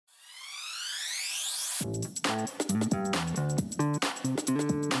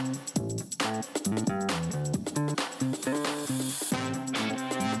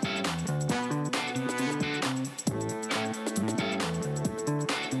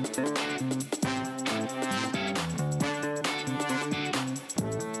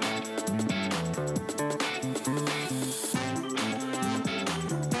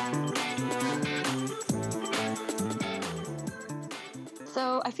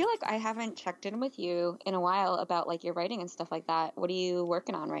So I feel like I haven't checked in with you in a while about like your writing and stuff like that. What are you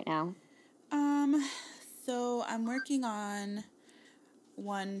working on right now? Um, so I'm working on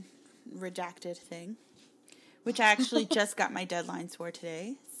one redacted thing, which I actually just got my deadlines for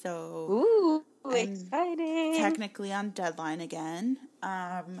today. So Ooh, I'm exciting. technically on deadline again.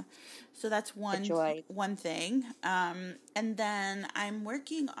 So that's The joy. one thing. And then I'm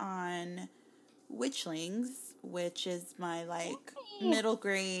working on Witchlings, which is my like Yay. middle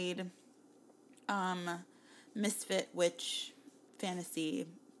grade misfit witch fantasy,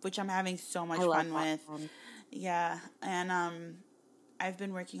 which I'm having so I much love fun that with. one. Yeah, and I've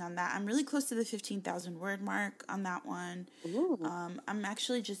been working on that. I'm really close to the 15,000 word mark on that one. Ooh, I'm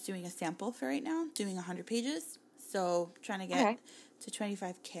actually just doing a sample for right now, doing 100 pages. So trying to get okay. to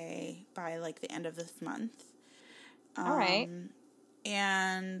 25K by like the end of this month. All right.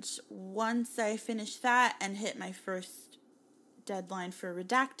 And once I finish that and hit my first deadline for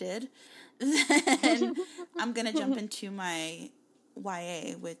redacted, then I'm going to jump into my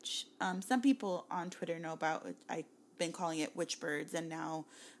YA, which some people on Twitter know about. I've been calling it witch birds and now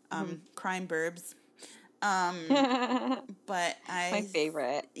crime burbs. But My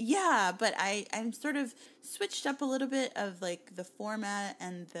favorite. I'm sort of switched up a little bit of like the format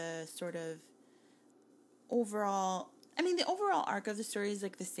and the sort of overall. I mean, the overall arc of the story is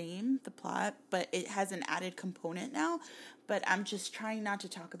like the same, the plot, but it has an added component now. But I'm just trying not to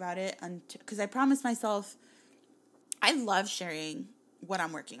talk about it because I promised myself I love sharing what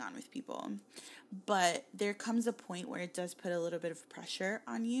I'm working on with people. But there comes a point where it does put a little bit of pressure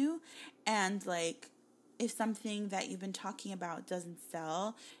on you. And like, if something that you've been talking about doesn't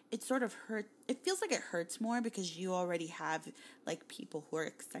sell, it sort of hurt. It feels like it hurts more because you already have like people who are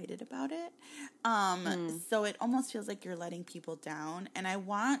excited about it. So it almost feels like you're letting people down. And I'm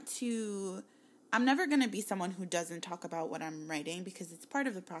never going to be someone who doesn't talk about what I'm writing because it's part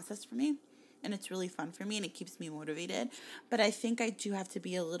of the process for me. And it's really fun for me and it keeps me motivated. But I think I do have to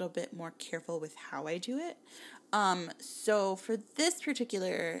be a little bit more careful with how I do it. So for this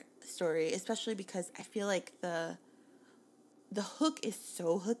particular story, especially because I feel like the hook is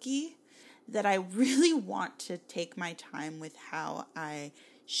so hooky that I really want to take my time with how I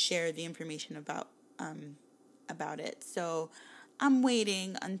share the information about it. So I'm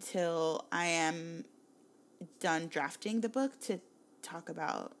waiting until I am done drafting the book to talk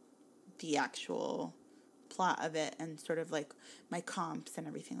about the actual plot of it and sort of like my comps and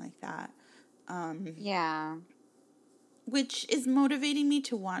everything like that. Yeah. Which is motivating me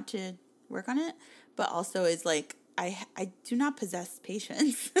to want to work on it, but also is like I do not possess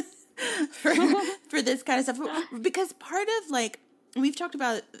patience for for this kind of stuff because part of like we've talked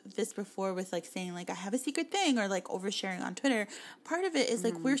about this before with like saying like I have a secret thing or like oversharing on Twitter. Part of it is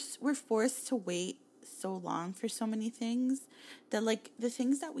like we're forced to wait so long for so many things that like the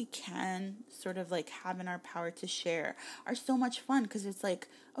things that we can sort of like have in our power to share are so much fun because it's like,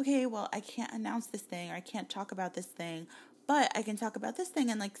 okay, well, I can't announce this thing or I can't talk about this thing, but I can talk about this thing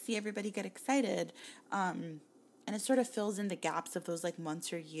and like see everybody get excited. And it sort of fills in the gaps of those like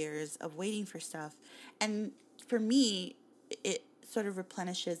months or years of waiting for stuff. And for me, it sort of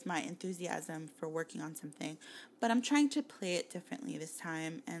replenishes my enthusiasm for working on something. But I'm trying to play it differently this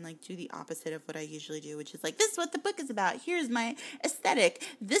time and like do the opposite of what I usually do, which is like, this is what the book is about. Here's my aesthetic.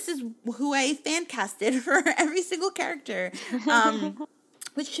 This is who I fan casted for every single character.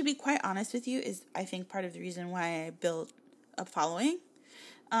 Which, to be quite honest with you, is I think part of the reason why I built a following.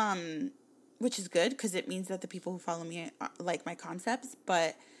 Which is good because it means that the people who follow me like my concepts.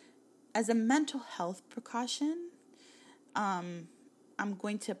 But as a mental health precaution, I'm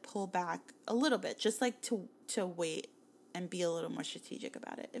going to pull back a little bit, just like to wait and be a little more strategic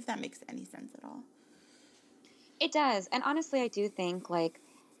about it, if that makes any sense at all. It does. And honestly, I do think like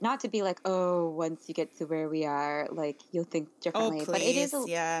not to be like, oh, once you get to where we are, like you'll think differently. Oh, But it is please,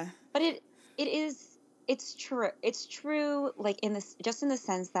 yeah. but it is it's true. It's true like in this just in the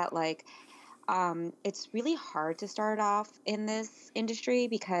sense that like it's really hard to start off in this industry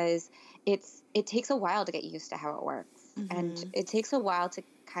because it takes a while to get used to how it works. And it takes a while to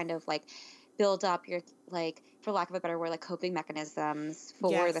kind of like build up your like for lack of a better word like coping mechanisms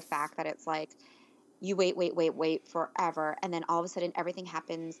for Yes. the fact that it's like you wait forever, and then all of a sudden everything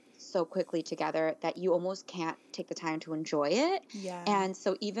happens so quickly together that you almost can't take the time to enjoy it. Yeah. And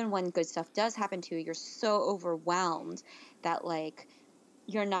so even when good stuff does happen to you, you're so overwhelmed that like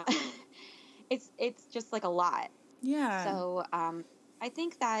you're not it's just like a lot. Yeah. So I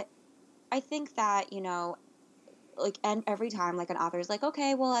think that, you know, like, and every time like an author is like,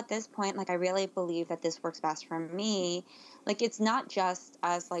 okay, well at this point, like I really believe that this works best for me. Like it's not just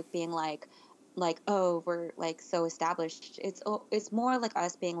us like being like, oh, we're like so established. It's more like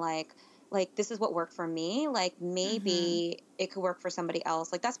us being like this is what worked for me. Like Mm-hmm. maybe it could work for somebody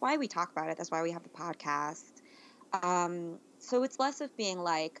else. Like that's why we talk about it. That's why we have the podcast. So it's less of being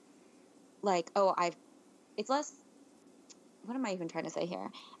like, oh, it's less, what am I even trying to say here?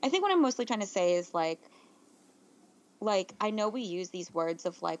 I think what I'm mostly trying to say is like I know we use these words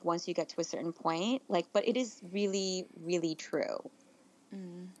of like once you get to a certain point, like, but it is really, really true.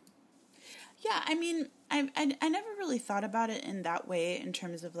 Yeah, I mean, I never really thought about it in that way in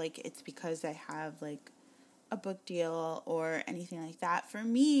terms of like it's because I have like a book deal or anything like that. For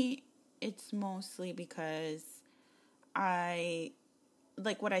me, it's mostly because I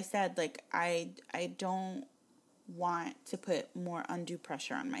like what I said, like I don't want to put more undue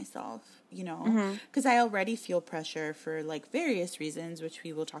pressure on myself, you know, Mm-hmm. because I already feel pressure for like various reasons, which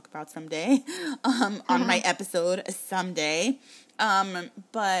we will talk about someday, on my episode someday.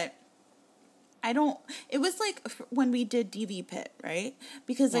 But I don't, it was like when we did DV Pit, right?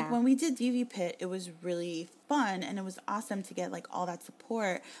 Because like Yeah. when we did DV Pit, it was really fun and it was awesome to get like all that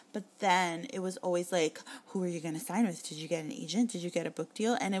support. But then it was always like, who are you going to sign with? Did you get an agent? Did you get a book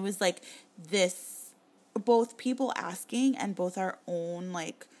deal? And it was like this, both people asking and both our own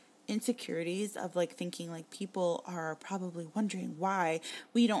like insecurities of like thinking like people are probably wondering why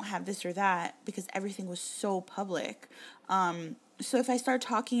we don't have this or that because everything was so public. So if I start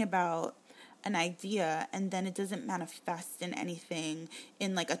talking about an idea and then it doesn't manifest in anything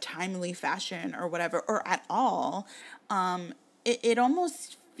in like a timely fashion or whatever or at all, it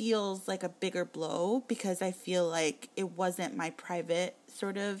almost feels like a bigger blow because I feel like it wasn't my private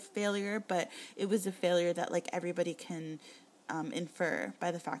sort of failure, but it was a failure that like everybody can infer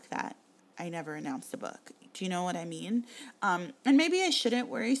by the fact that I never announced a book. Do you know what I mean? And maybe I shouldn't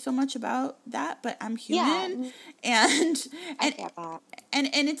worry so much about that, but I'm Yeah. human, and I and get that. and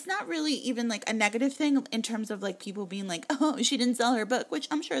it's not really even like a negative thing in terms of like people being like, oh, she didn't sell her book, which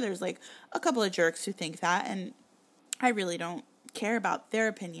I'm sure there's like a couple of jerks who think that, and I really don't care about their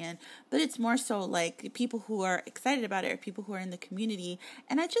opinion, but it's more so like people who are excited about it or people who are in the community,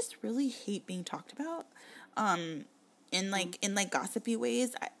 and I just really hate being talked about in like gossipy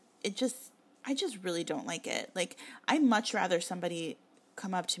ways. I just really don't like it. Like I much rather somebody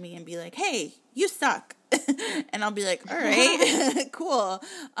come up to me and be like, "Hey, you suck." And I'll be like, "All right. Cool."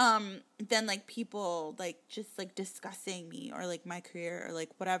 Then like people like just like discussing me or like my career or like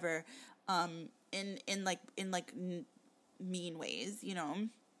whatever in mean ways, you know.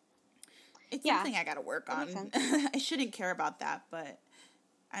 It's Yeah, something I got to work that makes on. sense. I shouldn't care about that, but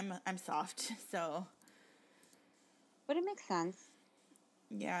I'm soft. So, But it makes sense.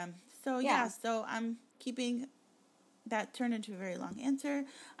 yeah. So, yeah, Yeah. so I'm keeping that turned into a very long answer.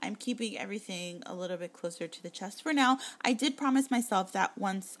 I'm keeping everything a little bit closer to the chest for now. I did promise myself that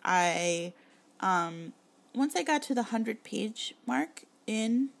once I got to the 100-page mark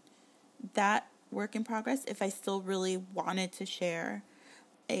in that work in progress, if I still really wanted to share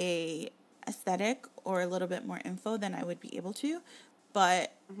a aesthetic or a little bit more info, then I would be able to.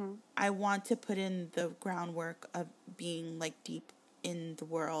 But Mm-hmm. I want to put in the groundwork of being like deep in the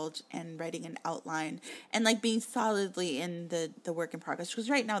world and writing an outline and like being solidly in the work in progress, because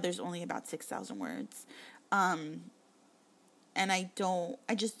right now there's only about 6,000 words, and I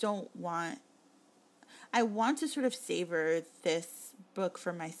just don't want, I want to sort of savor this book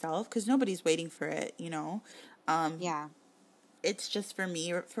for myself because nobody's waiting for it, you know. Yeah. It's just for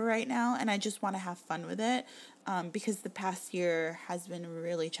me for right now, and I just want to have fun with it, because the past year has been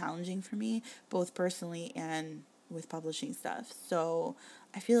really challenging for me, both personally and with publishing stuff. So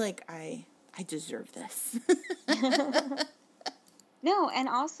I feel like I deserve this. No, and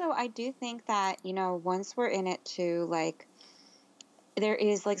also I do think that, you know, once we're in it too, like there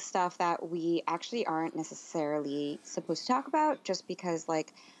is like stuff that we actually aren't necessarily supposed to talk about just because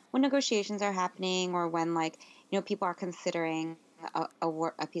like when negotiations are happening or when like, you know, people are considering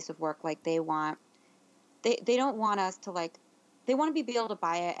a piece of work, like they don't want us to like, they want to be able to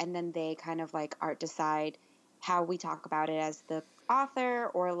buy it and then they kind of like art decide how we talk about it as the author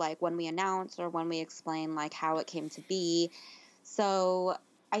or like when we announce or when we explain like how it came to be. So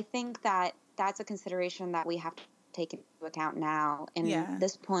I think that that's a consideration that we have to take into account now in Yeah.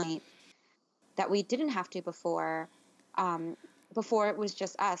 this point. that we didn't have to before. Before it was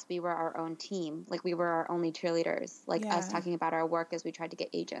just us, we were our own team. Like we were our only cheerleaders, like us Yeah. talking about our work as we tried to get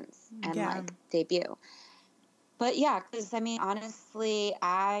agents and Yeah. like debut. But yeah, because I mean, honestly,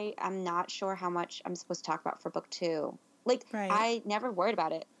 I am not sure how much I'm supposed to talk about for book 2. Like, Right. I never worried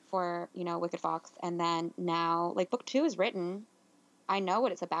about it for, you know, Wicked Fox. And then now, like, book 2 is written. I know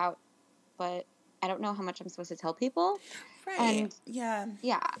what it's about, but I don't know how much I'm supposed to tell people. Right. And yeah.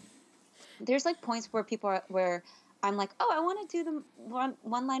 There's like points where where I'm like, oh, I want to do the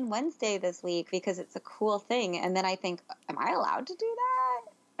one line Wednesday this week because it's a cool thing. And then I think, am I allowed to do that?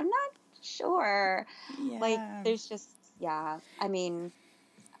 I'm not sure. Yeah. Like, there's just, I mean,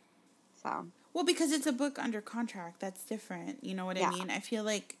 so. Well, because it's a book under contract, that's different. You know what I mean? I feel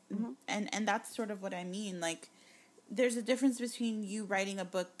like, and that's sort of what I mean. Like, there's a difference between you writing a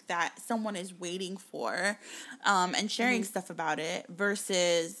book that someone is waiting for, and sharing stuff about it,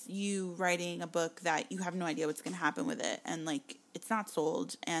 versus you writing a book that you have no idea what's going to happen with it, and like it's not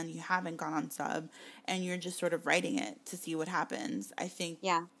sold, and you haven't gone on sub, and you're just sort of writing it to see what happens. I think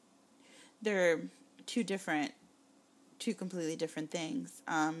they're two completely different things.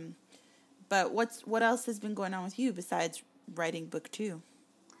 But what else has been going on with you besides writing book 2?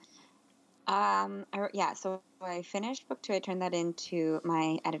 So I finished book 2. I turned that into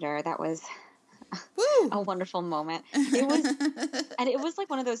my editor. That was a wonderful moment. It was, and it was like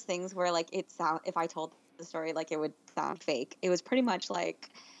one of those things where like if I told the story, like it would sound fake. It was pretty much like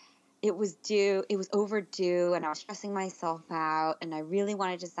it was overdue, and I was stressing myself out, and I really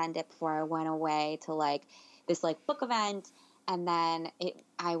wanted to send it before I went away to like this like book event, and then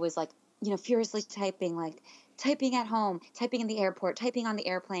I was like, you know, furiously typing at home, typing in the airport, typing on the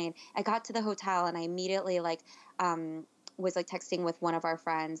airplane. I got to the hotel and I immediately was like texting with one of our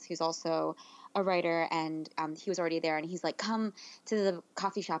friends who's also a writer, and he was already there, and he's like, come to the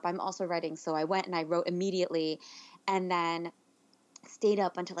coffee shop. I'm also writing. So I went and I wrote immediately, and then stayed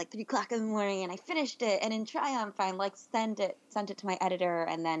up until like 3 o'clock in the morning, and I finished it. And in triumph, I like sent it to my editor,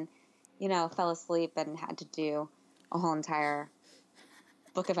 and then, you know, fell asleep and had to do a whole entire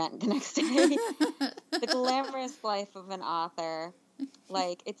book event the next day. The glamorous life of an author.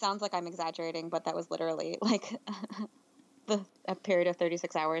 Like, it sounds like I'm exaggerating, but that was literally like a period of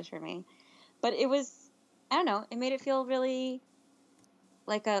 36 hours for me. But it was, I don't know, it made it feel really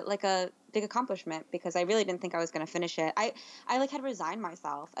like a big accomplishment, because I really didn't think I was going to finish it. I like had resigned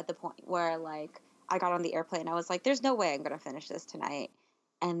myself at the point where like I got on the airplane. I was like, there's no way I'm going to finish this tonight.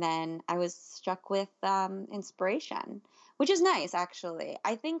 And then I was struck with inspiration, which is nice, actually.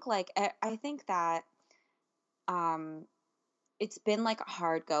 I think that it's been like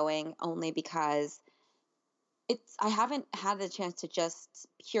hard going only because I haven't had the chance to just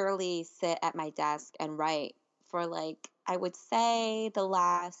purely sit at my desk and write for like, I would say the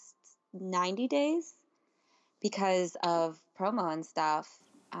last 90 days because of promo and stuff.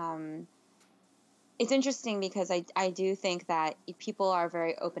 It's interesting because I do think that people are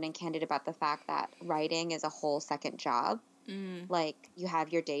very open and candid about the fact that writing is a whole second job. Like, you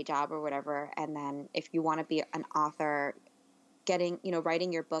have your day job or whatever, and then if you want to be an author,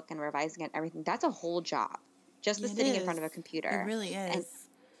 writing your book and revising it and everything, that's a whole job. Just the sitting in front of a computer. It really is.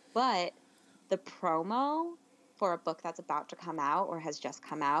 But the promo for a book that's about to come out or has just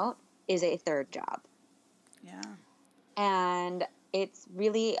come out is a third job. Yeah. And it's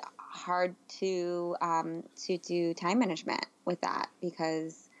really hard to do time management with that,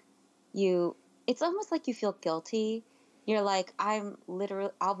 because it's almost like you feel guilty. You're like, I'm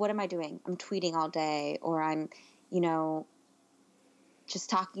literally, what am I doing? I'm tweeting all day, or I'm, just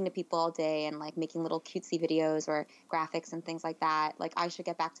talking to people all day and like making little cutesy videos or graphics and things like that. Like, I should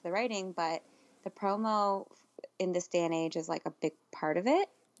get back to the writing, but the promo in this day and age is like a big part of it.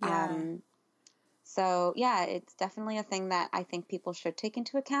 Yeah. So yeah, it's definitely a thing that I think people should take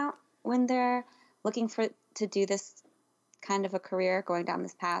into account when they're looking to do this kind of a career, going down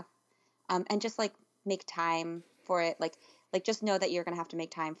this path, and just like make time for it. Like just know that you're going to have to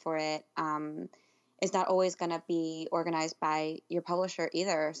make time for it. It's not always going to be organized by your publisher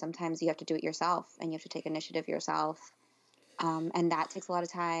either. Sometimes you have to do it yourself, and you have to take initiative yourself. And that takes a lot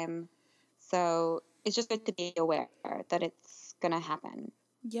of time. So it's just good to be aware that it's going to happen.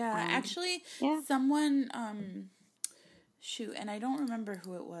 Yeah, actually, someone, and I don't remember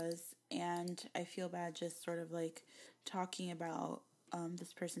who it was, and I feel bad just sort of like talking about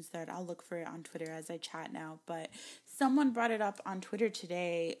this person's thread. I'll look for it on Twitter as I chat now, but someone brought it up on Twitter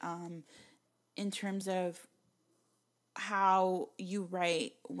today, in terms of how you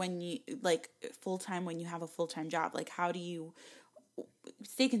write when you, like, full-time, when you have a full-time job. Like, how do you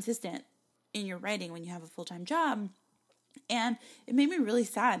stay consistent in your writing when you have a full-time job? And it made me really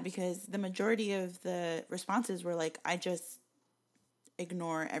sad because the majority of the responses were like, I just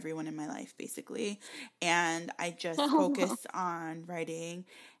ignore everyone in my life basically, and I just focus on writing,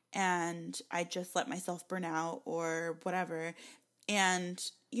 and I just let myself burn out or whatever. And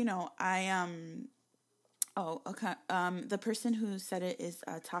I oh, okay, the person who said it is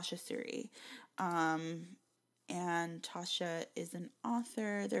Tasha Suri. And Tasha is an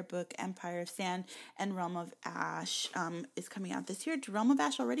author. Their book Empire of Sand and Realm of Ash is coming out this year. Did Realm of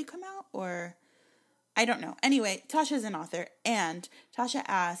Ash already come out, or I don't know. Anyway, Tasha is an author, and Tasha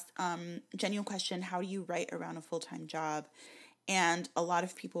asked, genuine question, how do you write around a full-time job? And a lot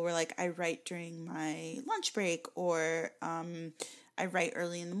of people were like, I write during my lunch break, or I write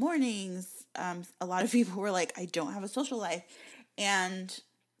early in the mornings. A lot of people were like, I don't have a social life. And,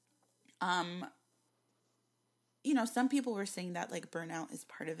 some people were saying that like burnout is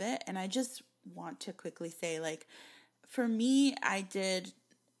part of it. And I just want to quickly say, like, for me, I did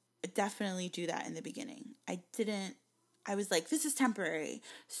definitely do that in the beginning. I was like, this is temporary.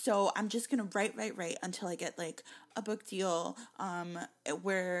 So I'm just going to write until I get like a book deal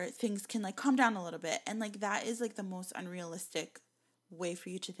where things can like calm down a little bit. And like that is like the most unrealistic way for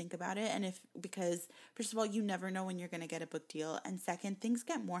you to think about it. And because first of all, you never know when you're going to get a book deal. And second, things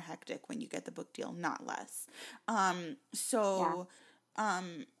get more hectic when you get the book deal, not less. So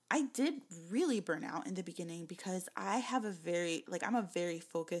I did really burn out in the beginning because I'm a very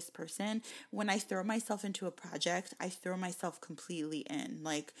focused person. When I throw myself into a project, I throw myself completely in.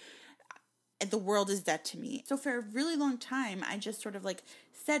 Like, the world is dead to me. So for a really long time, I just sort of like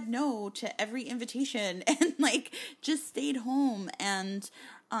said no to every invitation and like just stayed home. And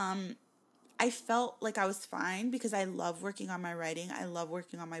I felt like I was fine because I love working on my writing. I love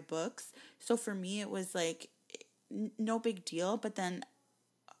working on my books. So for me, it was like no big deal. But then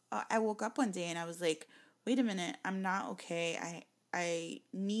I woke up one day and I was like, wait a minute, I'm not okay. I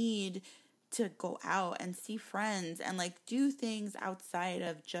need to go out and see friends and like do things outside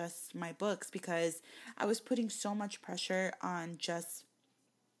of just my books because I was putting so much pressure on just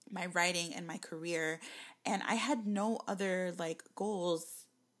my writing and my career, and I had no other like goals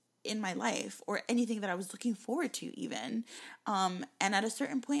in my life or anything that I was looking forward to even. And at a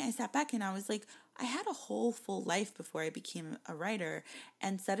certain point I sat back and I was like, I had a whole full life before I became a writer,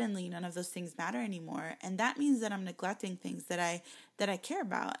 and suddenly none of those things matter anymore. And that means that I'm neglecting things that I care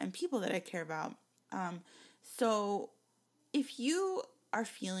about and people that I care about. So if you are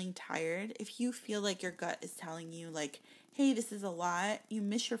feeling tired, if you feel like your gut is telling you like, hey, this is a lot, you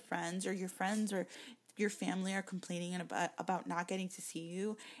miss your friends or your family are complaining about not getting to see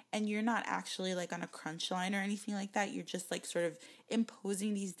you, and you're not actually like on a crunch line or anything like that, you're just like sort of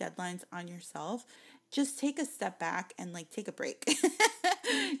imposing these deadlines on yourself, just take a step back and like take a break.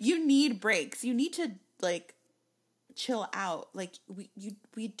 You need breaks. You need to like chill out. Like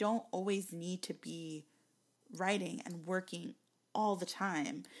we don't always need to be writing and working all the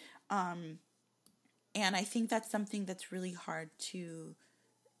time. And I think that's something that's really hard to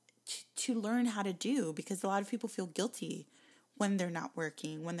learn how to do, because a lot of people feel guilty when they're not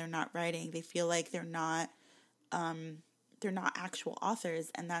working, when they're not writing. They feel like they're not actual authors,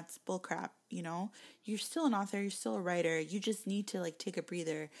 and that's bullcrap. You're still an author, you're still a writer. You just need to like take a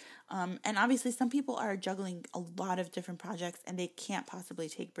breather. And obviously some people are juggling a lot of different projects and they can't possibly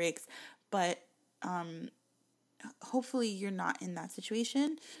take breaks, but hopefully you're not in that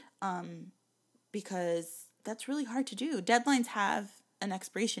situation, because that's really hard to do. Deadlines have an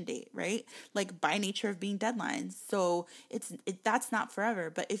expiration date, right? Like by nature of being deadlines. So that's not forever.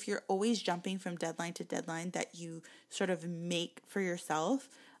 But if you're always jumping from deadline to deadline that you sort of make for yourself,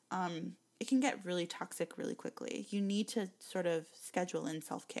 it can get really toxic really quickly. You need to sort of schedule in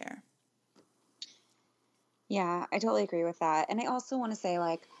self-care. Yeah, I totally agree with that. And I also want to say,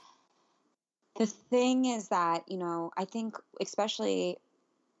 like, the thing is that, I think, especially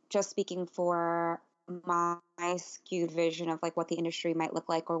just speaking for my skewed vision of like what the industry might look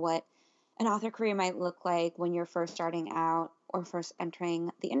like or what an author career might look like when you're first starting out or first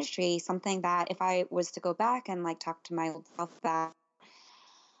entering the industry, something that if I was to go back and like talk to my old self about,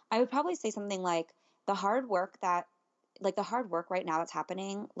 I would probably say something like the hard work right now that's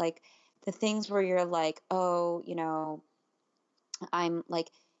happening, like the things where you're like, oh, I'm like,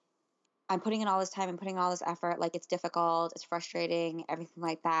 I'm putting in all this time and putting all this effort, like it's difficult, it's frustrating, everything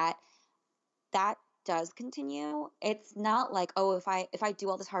like that. That does continue. It's not like, oh, if I do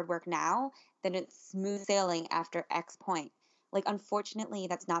all this hard work now, then it's smooth sailing after X point. Like, unfortunately,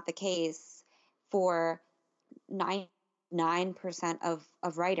 that's not the case for 99% of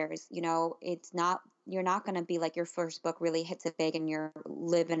writers. It's not you're not going to be like your first book really hits it big and you're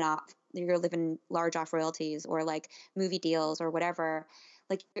living large off royalties or like movie deals or whatever.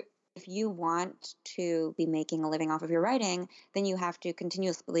 Like if you want to be making a living off of your writing, then you have to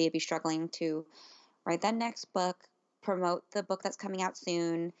continuously be struggling to write that next book, promote the book that's coming out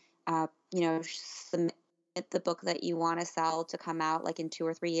soon, submit the book that you want to sell to come out like in 2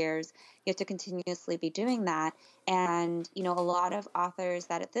 or 3 years. You have to continuously be doing that. And, a lot of authors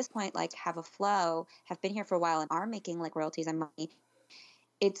that at this point like have a flow, have been here for a while and are making like royalties and money,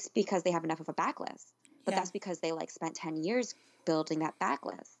 it's because they have enough of a backlist. But that's because they like spent 10 years building that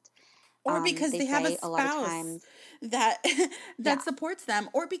backlist. Or because they have a a lot of spouse times that supports them,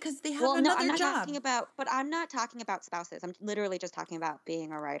 or because they have well, no, another I'm not job. I'm not talking about spouses. I'm literally just talking about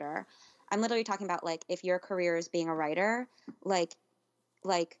being a writer. I'm literally talking about like if your career is being a writer, like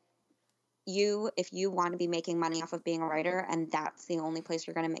if you want to be making money off of being a writer and that's the only place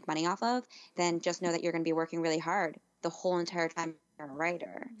you're going to make money off of, then just know that you're going to be working really hard the whole entire time you're a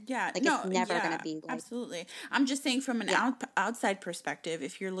writer. Yeah, like no, it's never yeah, going to be like absolutely. I'm just saying from an outside perspective,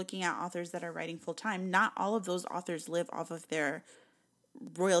 if you're looking at authors that are writing full time, not all of those authors live off of their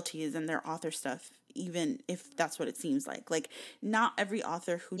royalties and their author stuff, even if that's what it seems like. Like, not every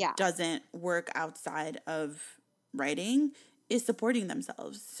author who doesn't work outside of writing is supporting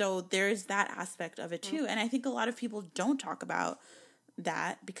themselves. So there's that aspect of it too. And I think a lot of people don't talk about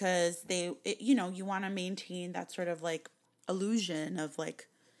that because you want to maintain that sort of like illusion of like,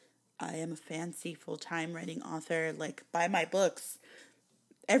 I am a fancy full-time writing author, like buy my books.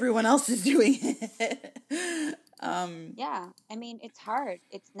 Everyone else is doing it. Yeah, I mean, it's hard.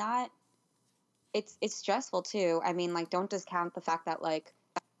 It's not. It's stressful too. I mean, like, don't discount the fact that like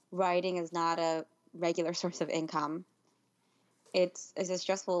writing is not a regular source of income. It's a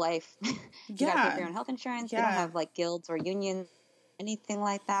stressful life. You got to pay for your own health insurance. We don't have like guilds or unions, anything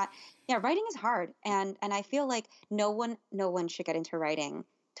like that. Yeah, writing is hard, and I feel like no one should get into writing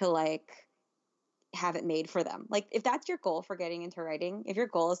to like have it made for them. Like if that's your goal for getting into writing, if your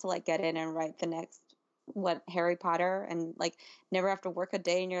goal is to like get in and write the next Harry Potter and like never have to work a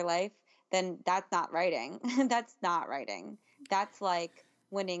day in your life, then that's not writing. That's not writing. That's like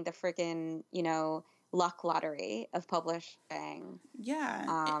winning the freaking, luck lottery of publishing.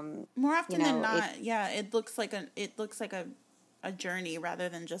 Yeah. More often than not, it looks like a journey rather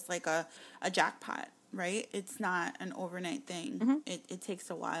than just like a jackpot, right? It's not an overnight thing. Mm-hmm. It takes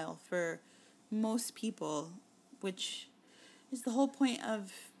a while for most people, which is the whole point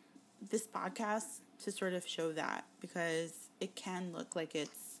of this podcast, to sort of show that, because it can look like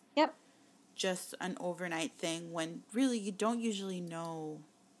it's just an overnight thing when really you don't usually know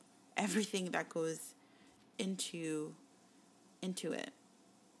everything that goes into it.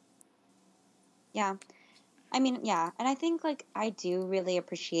 Yeah. I mean, yeah. And I think like I do really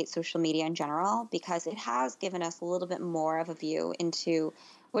appreciate social media in general because it has given us a little bit more of a view into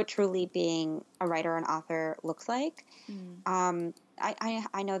what truly being a writer and author looks like.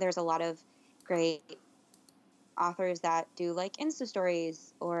 I know there's a lot of great authors that do like Insta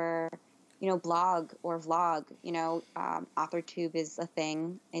stories or, blog or vlog, AuthorTube is a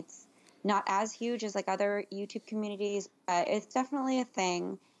thing. It's not as huge as like other YouTube communities, but it's definitely a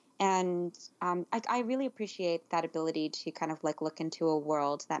thing. And I really appreciate that ability to kind of like look into a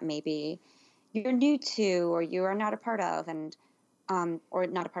world that maybe you're new to or you are not a part of and or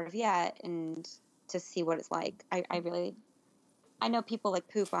not a part of yet, and to see what it's like. I know people like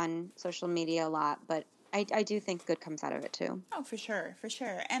poop on social media a lot, but I do think good comes out of it too. Oh, for sure.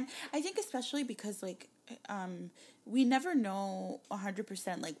 And I think especially because like we never know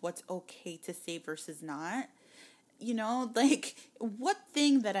 100% like what's okay to say versus not. Like what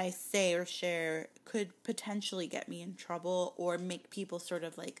thing that I say or share could potentially get me in trouble or make people sort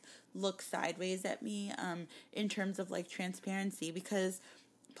of like look sideways at me in terms of like transparency, because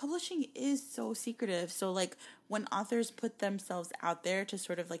publishing is so secretive. So like when authors put themselves out there to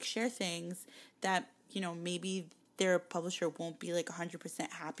sort of like share things that, maybe their publisher won't be like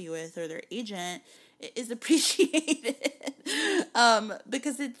 100% happy with, or their agent, it is appreciated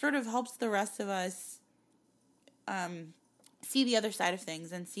because it sort of helps the rest of us see the other side of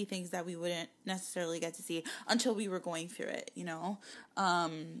things and see things that we wouldn't necessarily get to see until we were going through it,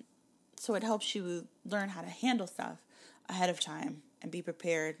 so it helps you learn how to handle stuff ahead of time and be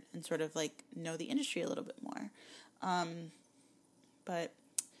prepared and sort of like know the industry a little bit more. But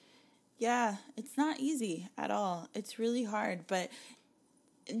yeah, it's not easy at all. It's really hard, but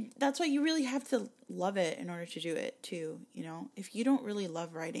that's why you really have to love it in order to do it too. If you don't really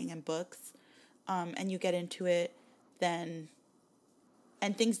love writing and books, and you get into it, and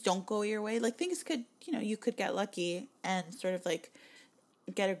things don't go your way, like things could, you could get lucky and sort of like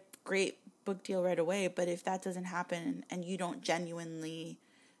get a great book deal right away. But if that doesn't happen and you don't genuinely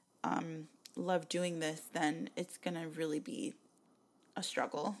love doing this, then it's going to really be a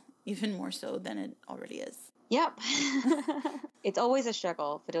struggle, even more so than it already is. Yep. It's always a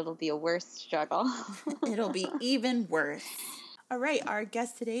struggle, but it'll be a worse struggle. It'll be even worse. All right, our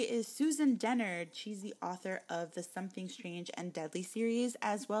guest today is Susan Dennard. She's the author of the Something Strange and Deadly series,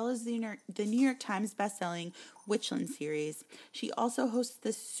 as well as the New York Times bestselling Witchland series. She also hosts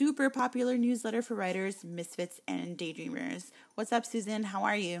the super popular newsletter for writers, Misfits and Daydreamers. What's up, Susan? How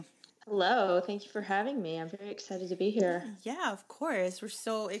are you? Hello. Thank you for having me. I'm very excited to be here. Yeah, of course. We're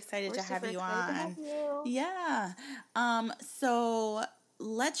so excited to have you on. Yeah. So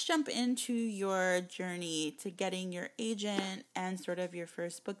let's jump into your journey to getting your agent and sort of your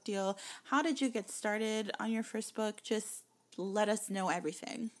first book deal. How did you get started on your first book? Just let us know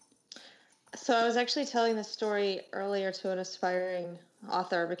everything. So I was actually telling this story earlier to an aspiring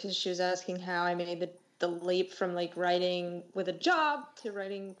author because she was asking how I made the leap from like writing with a job to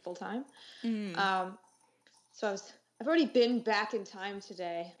writing full time. So I've already been back in time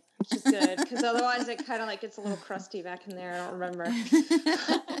today, which is good because otherwise it kind of like gets a little crusty back in there. I don't remember. It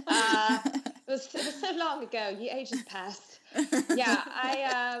was so long ago. The age has passed.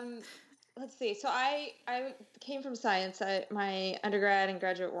 Yeah, let's see. So I came from science. My undergrad and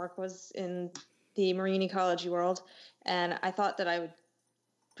graduate work was in the marine ecology world, and I thought that I would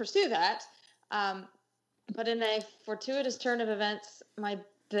pursue that. But in a fortuitous turn of events, my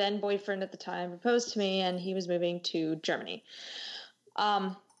then boyfriend at the time proposed to me, and he was moving to Germany.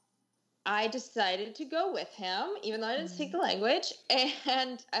 I decided to go with him, even though I didn't speak the language,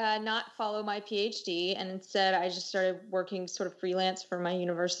 and not follow my PhD. And instead, I just started working sort of freelance for my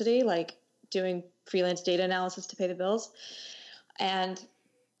university, like doing freelance data analysis to pay the bills. And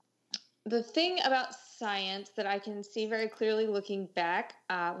the thing about science that I can see very clearly looking back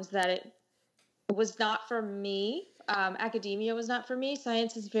was that it was not for me. Academia was not for me.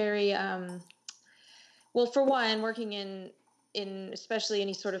 Science is very, well, for one, working in especially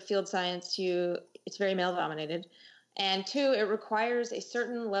any sort of field science, it's very male dominated. And two, it requires a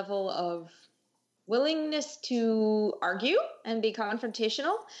certain level of willingness to argue and be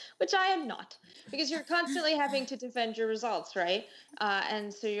confrontational, which I am not, because you're constantly having to defend your results, right?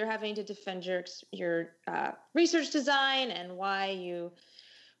 And so you're having to defend your research design and why you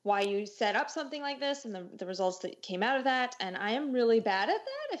set up something like this and the results that came out of that. And I am really bad at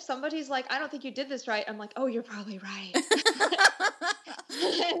that. If somebody's like, I don't think you did this right, I'm like, oh, you're probably right.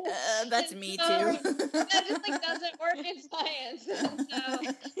 That's me too. That just like doesn't work in science.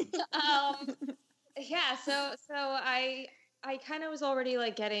 So I kind of was already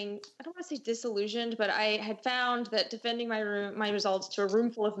like getting, I don't want to say disillusioned, but I had found that defending my results to a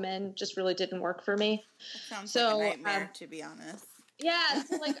room full of men just really didn't work for me. That sounds like a nightmare, to be honest. Yeah,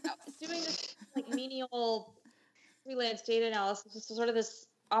 so like doing this like menial freelance data analysis is sort of this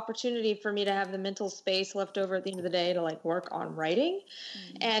opportunity for me to have the mental space left over at the end of the day to like work on writing.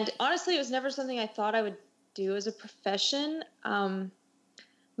 Mm-hmm. And honestly, it was never something I thought I would do as a profession.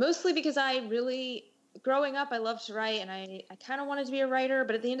 Mostly because growing up, I loved to write and I kind of wanted to be a writer,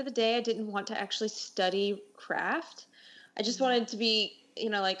 but at the end of the day, I didn't want to actually study craft. I just wanted to be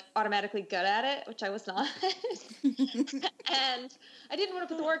like automatically good at it, which I was not. And I didn't want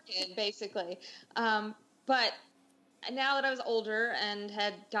to put the work in, basically. But now that I was older and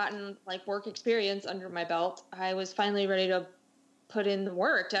had gotten like work experience under my belt, I was finally ready to put in the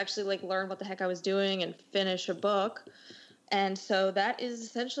work to actually like learn what the heck I was doing and finish a book. And so that is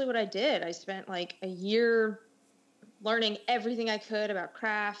essentially what I did. I spent like a year learning everything I could about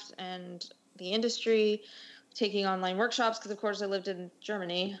craft and the industry, taking online workshops because, of course, I lived in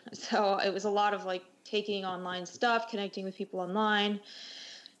Germany. So it was a lot of like taking online stuff, connecting with people online,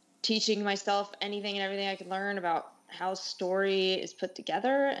 teaching myself anything and everything I could learn about how story is put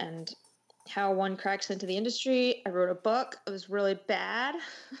together and how one cracks into the industry. I wrote a book. It was really bad.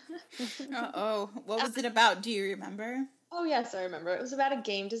 Uh-oh. What was it about? Do you remember? Oh, yes, I remember. It was about a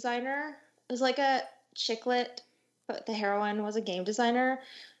game designer. It was like a chick lit, but the heroine was a game designer.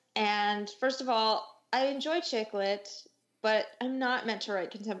 And first of all, I enjoy chick lit, but I'm not meant to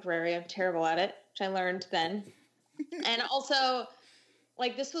write contemporary. I'm terrible at it, which I learned then. And also,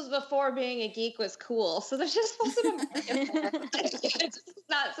 like, this was before being a geek was cool, so there just wasn't a market for it. It's just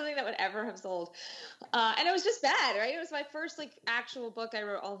not something that would ever have sold. And it was just bad, right? It was my first, like, actual book I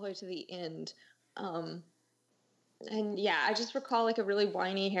wrote all the way to the end. And yeah, I just recall like a really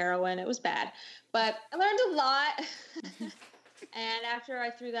whiny heroine. It was bad, but I learned a lot. And after I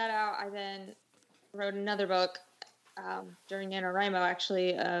threw that out, I then wrote another book during NaNoWriMo,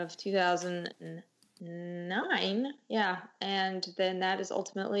 actually, of 2009. 2009. Yeah. And then that is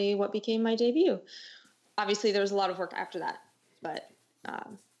ultimately what became my debut. Obviously, there was a lot of work after that, but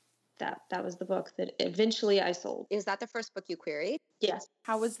that was the book that eventually I sold. Is that the first book you queried? Yes.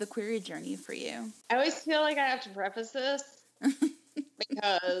 How was the query journey for you? I always feel like I have to preface this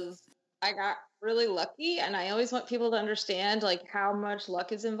because I got really lucky, and I always want people to understand like how much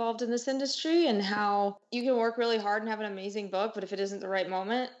luck is involved in this industry and how you can work really hard and have an amazing book, but if it isn't the right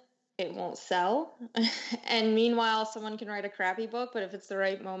moment, it won't sell. And meanwhile, someone can write a crappy book, but if it's the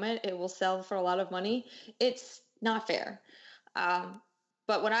right moment, it will sell for a lot of money. It's not fair.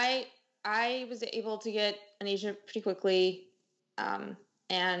 But when I was able to get an agent pretty quickly,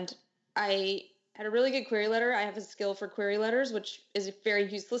 and I had a really good query letter. I have a skill for query letters, which is a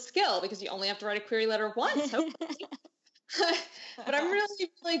very useless skill because you only have to write a query letter once. But I'm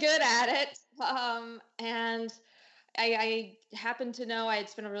really, really good at it. And I happened to know I had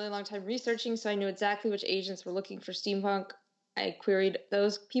spent a really long time researching, so I knew exactly which agents were looking for steampunk. I queried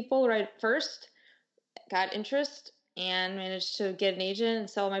those people right first, got interest, and managed to get an agent and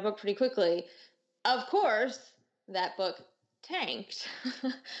sell my book pretty quickly. Of course, that book tanked.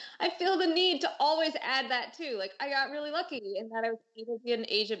 I feel the need to always add that too. Like, I got really lucky in that I was able to get an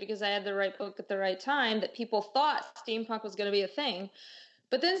agent because I had the right book at the right time, that people thought steampunk was going to be a thing.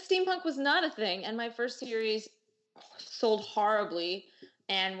 But then steampunk was not a thing, and my first series sold horribly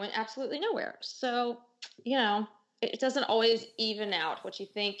and went absolutely nowhere. So, it doesn't always even out what you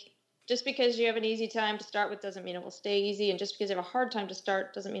think. Just because you have an easy time to start with doesn't mean it will stay easy, and just because you have a hard time to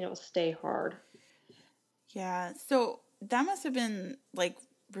start doesn't mean it will stay hard. Yeah, so that must have been like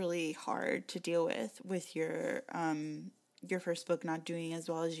really hard to deal with your first book not doing as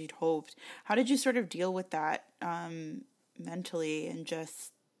well as you'd hoped. How did you sort of deal with that mentally and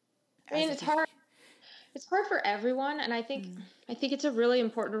just? I mean, it's hard. It's hard for everyone, and I think it's a really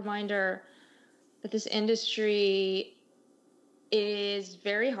important reminder that this industry is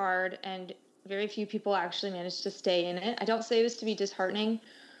very hard, and very few people actually manage to stay in it. I don't say this to be disheartening,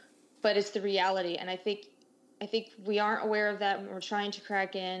 but it's the reality, and I think we aren't aware of that when we're trying to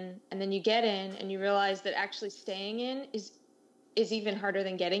crack in, and then you get in and you realize that actually staying in is even harder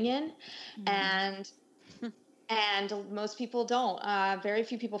than getting in. And most people don't. Very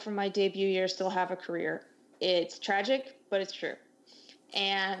few people from my debut year still have a career. It's tragic, but it's true.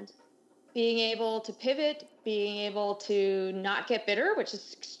 And being able to pivot, being able to not get bitter, which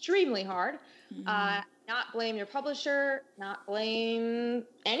is extremely hard, not blame your publisher, not blame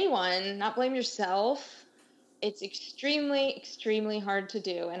anyone, not blame yourself. It's extremely, extremely hard to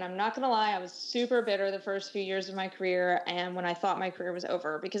do. And I'm not going to lie, I was super bitter the first few years of my career and when I thought my career was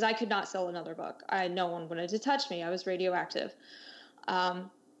over, because I could not sell another book. No one wanted to touch me. I was radioactive.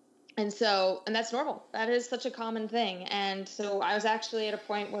 And that's normal. That is such a common thing. And so I was actually at a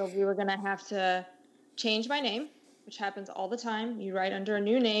point where we were going to have to change my name, which happens all the time. You write under a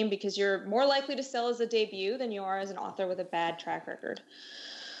new name because you're more likely to sell as a debut than you are as an author with a bad track record.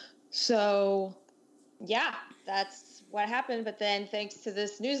 So yeah, that's what happened. But then thanks to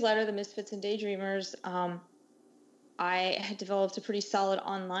this newsletter, the Misfits and Daydreamers, I had developed a pretty solid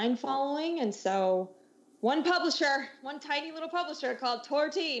online following. And so one tiny little publisher called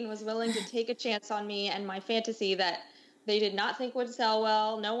Tortine was willing to take a chance on me and my fantasy that they did not think would sell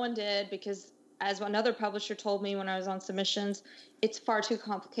well. No one did, because as another publisher told me when I was on submissions, it's far too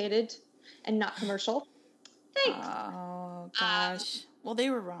complicated and not commercial. Thanks. Oh, gosh. Well, they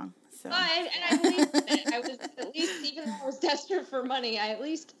were wrong. So. I believed it. I was, at least, even though I was desperate for money, I at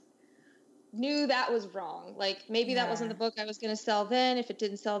least knew that was wrong. Like, maybe that wasn't the book I was going to sell then. If it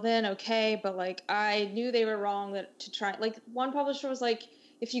didn't sell then, okay. But, like, I knew they were wrong to try. Like, one publisher was like,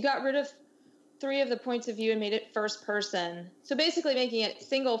 if you got rid of 3 of the points of view and made it first person, so basically making it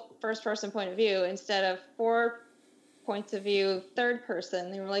single first person point of view instead of 4 points of view third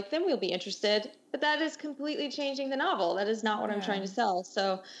person, they were like, then we'll be interested. But that is completely changing the novel. That is not what I'm trying to sell.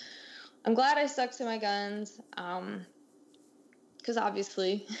 So I'm glad I stuck to my guns, because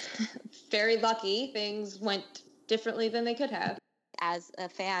obviously, very lucky, things went differently than they could have. As a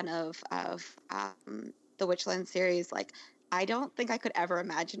fan of the Witchland series, like, I don't think I could ever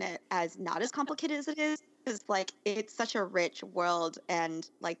imagine it as not as complicated as it is. Because, like, it's such a rich world, and,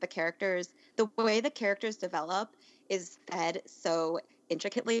 like, the way the characters develop is fed so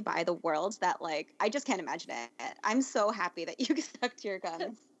intricately by the worlds that, like, I just can't imagine it. I'm so happy that you stuck to your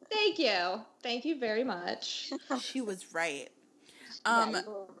guns. Thank you. Thank you very much. She was right.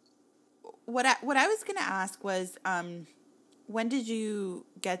 What I was going to ask was, when did you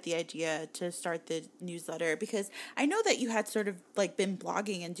get the idea to start the newsletter? Because I know that you had sort of like been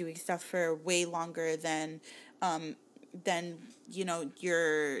blogging and doing stuff for way longer than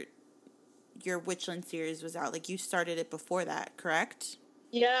your Witchland series was out. Like, you started it before that, correct?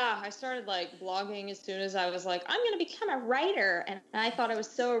 Yeah, I started like blogging as soon as I was like, I'm going to become a writer. And I thought it was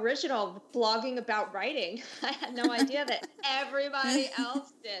so original, blogging about writing. I had no idea that everybody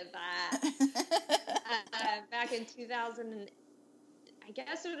else did that. Back in 2000, I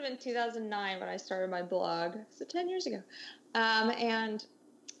guess it would have been 2009 when I started my blog. So 10 years ago. And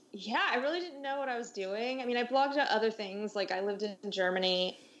yeah, I really didn't know what I was doing. I mean, I blogged about other things. Like, I lived in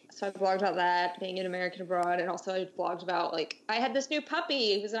Germany, so I blogged about that, being an American abroad. And also I blogged about, like, I had this new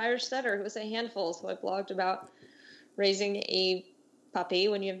puppy who was an Irish setter who was a handful. So I blogged about raising a puppy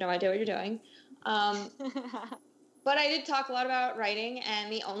when you have no idea what you're doing. But I did talk a lot about writing,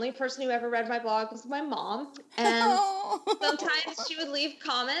 and the only person who ever read my blog was my mom. And sometimes she would leave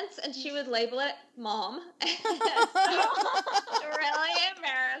comments, and she would label it "Mom." So, really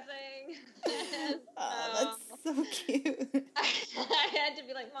embarrassing. Oh, that's so cute. I had to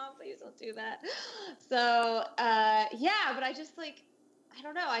be like, "Mom, please don't do that." So, yeah, but I just, like, I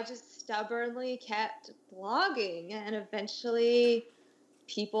don't know. I just stubbornly kept blogging, and eventually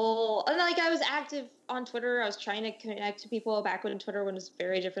people, and like, I was active on Twitter. I was trying to connect to people back when Twitter was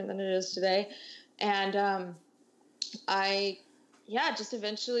very different than it is today. And I just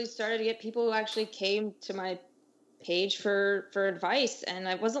eventually started to get people who actually came to my page for advice. And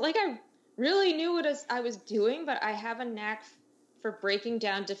I wasn't like I really knew what I was doing, but I have a knack for breaking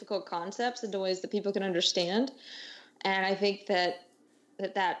down difficult concepts into ways that people can understand. And I think that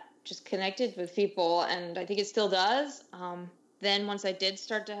just connected with people, and I think it still does. Then once I did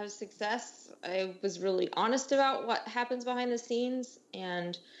start to have success, I was really honest about what happens behind the scenes,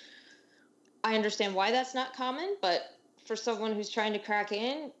 and I understand why that's not common, but for someone who's trying to crack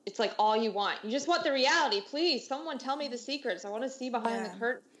in, it's like all you want. You just want the reality. Please, someone tell me the secrets. I want to see behind the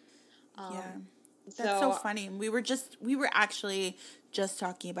curtain. That's so funny. We were actually just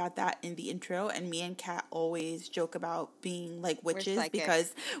talking about that in the intro, and me and Kat always joke about being like witches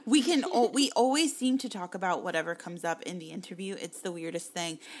because we always seem to talk about whatever comes up in the interview. It's the weirdest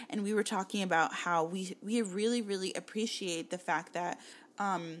thing. And we were talking about how we really, really appreciate the fact that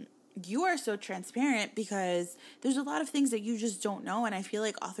you are so transparent, because there's a lot of things that you just don't know, and I feel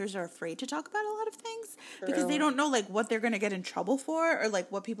like authors are afraid to talk about a lot of things because they don't know like what they're going to get in trouble for, or like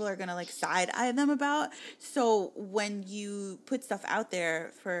what people are going to like side-eye them about. So when you put stuff out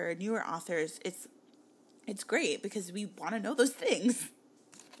there for newer authors, it's great because we want to know those things.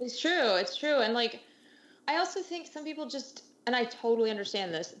 It's true. And like, I also think some people just, and I totally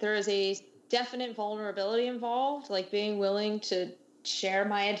understand this, there is a definite vulnerability involved, like being willing to share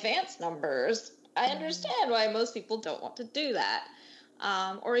my advance numbers. I understand why most people don't want to do that.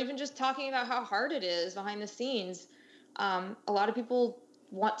 Or even just talking about how hard it is behind the scenes. A lot of people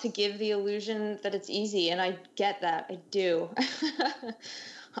want to give the illusion that it's easy, and I get that. I do.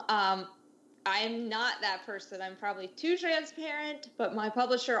 I'm not that person. I'm probably too transparent, but my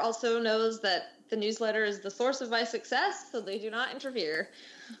publisher also knows that the newsletter is the source of my success, so they do not interfere.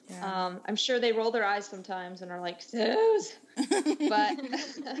 Yeah. I'm sure they roll their eyes sometimes and are like, "Suze," but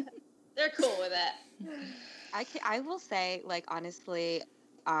they're cool with it. I will say, like, honestly,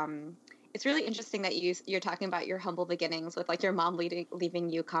 it's really interesting that you're talking about your humble beginnings with like your mom leaving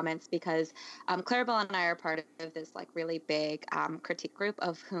you comments, because Clarabelle and I are part of this like really big critique group,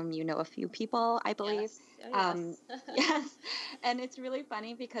 of whom you know a few people, I believe. Yes. Yes. And it's really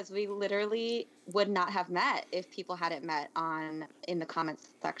funny because we literally would not have met if people hadn't met in the comments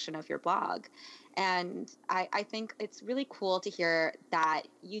section of your blog. And I think it's really cool to hear that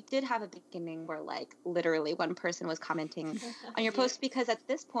you did have a beginning where like literally one person was commenting on your post, because at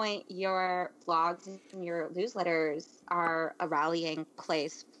this point your blogs and your newsletters are a rallying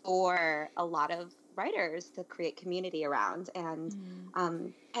place for a lot of writers to create community around, and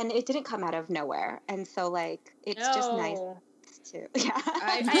it didn't come out of nowhere, and so like it's just nice to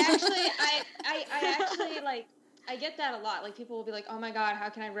I actually like, I get that a lot. Like, people will be like, "Oh my God, how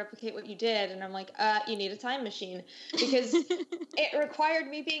can I replicate what you did?" And I'm like, you need a time machine, because it required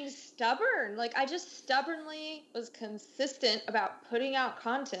me being stubborn. Like, I just stubbornly was consistent about putting out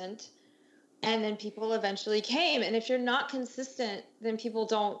content, and then people eventually came. And if you're not consistent, then people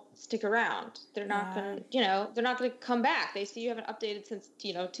don't stick around. They're not going to, they're not going to come back. They see you haven't updated since,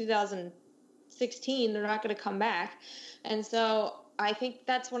 2016. They're not going to come back. And so I think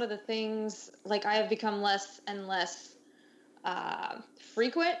that's one of the things, like, I have become less and less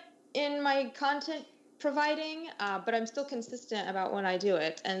frequent in my content providing, but I'm still consistent about when I do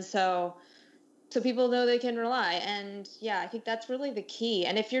it. And so people know they can rely. And yeah, I think that's really the key.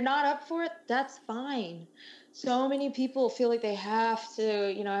 And if you're not up for it, that's fine. So many people feel like they have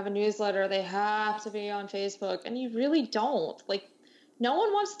to, have a newsletter, they have to be on Facebook, and you really don't. Like, no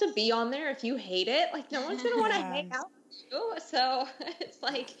one wants to be on there if you hate it. Like, no one's going to want to Yeah. hang out with you. So it's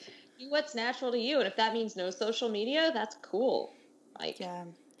like, do what's natural to you. And if that means no social media, that's cool. Like, Yeah.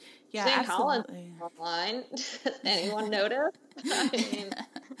 Yeah, Suzanne Collins absolutely. online. Does anyone notice? I mean,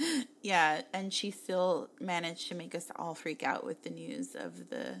 Yeah, and she still managed to make us all freak out with the news of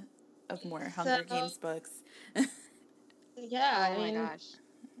more Hunger Games books. yeah, Oh I my mean, gosh.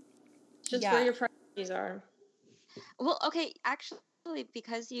 just Yeah. where your priorities are. Well, okay, actually,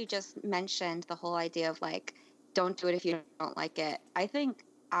 because you just mentioned the whole idea of like, don't do it if you don't like it, I think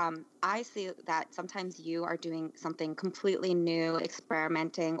I see that sometimes you are doing something completely new,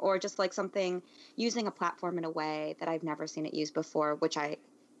 experimenting, or just like something using a platform in a way that I've never seen it used before, which I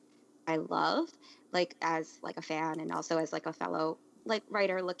love, like as like a fan and also as like a fellow like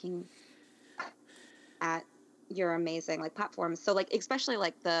writer looking at your amazing like platforms. So like especially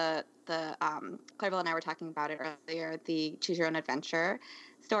like the Clarabelle and I were talking about it earlier, the Choose Your Own Adventure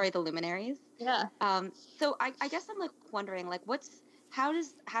story, The Luminaries. Yeah. So I guess I'm like wondering like how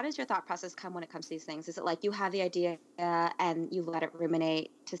does your thought process come when it comes to these things? Is it like you have the idea and you let it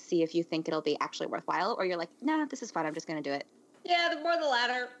ruminate to see if you think it'll be actually worthwhile, or you're like, nah, this is fun, I'm just gonna do it? Yeah, the more the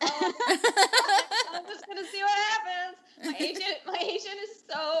latter. I'm just gonna see what happens. My agent is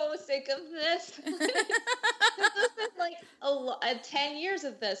so sick of this. This has been like 10 years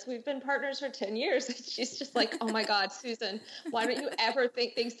of this. We've been partners for 10 years. She's just like, oh my God, Susan, why don't you ever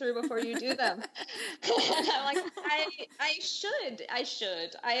think things through before you do them? And I'm like, I should.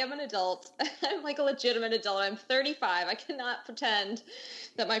 I am an adult. I'm like a legitimate adult. I'm 35. I cannot pretend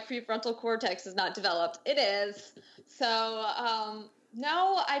that my prefrontal cortex is not developed. It is. So,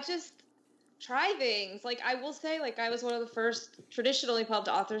 no, I just try things. Like, I will say, like, I was one of the first traditionally pubbed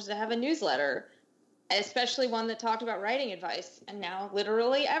authors to have a newsletter, especially one that talked about writing advice. And now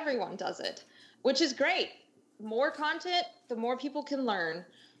literally everyone does it, which is great. More content, the more people can learn.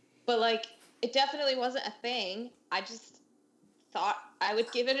 But, like, it definitely wasn't a thing. I just thought I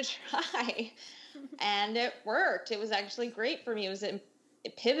would give it a try. And it worked. It was actually great for me. It was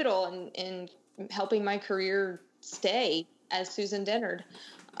pivotal in helping my career stay as Susan Dennard.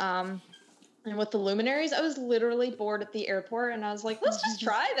 And with the Luminaries, I was literally bored at the airport, and I was like, let's just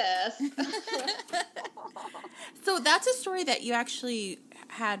try this. So that's a story that you actually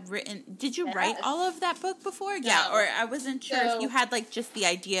had written. Did you write all of that book before? No. Yeah, or I wasn't sure if you had like just the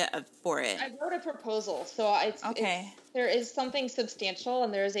idea for it. I wrote a proposal, so there is something substantial,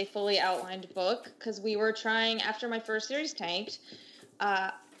 and there is a fully outlined book, because we were trying, after my first series tanked,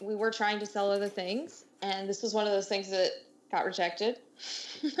 we were trying to sell other things, and this was one of those things that got rejected.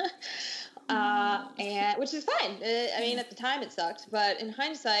 And which is fine. I mean, at the time it sucked, but in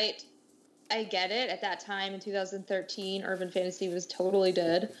hindsight, I get it. At that time in 2013, urban fantasy was totally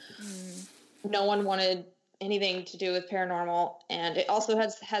dead. No one wanted anything to do with paranormal, and it also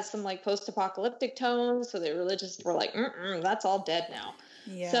has some like post-apocalyptic tones, so they really just were like, that's all dead now.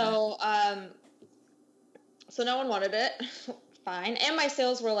 Yeah. So no one wanted it. Fine. And my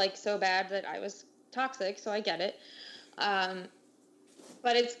sales were like so bad that I was toxic, so I get it.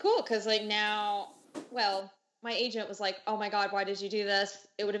 But it's cool because like now, well, my agent was like, oh my God, why did you do this?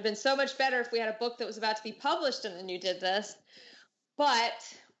 It would have been so much better if we had a book that was about to be published and then you did this. But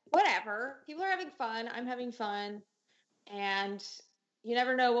whatever. People are having fun. I'm having fun. And you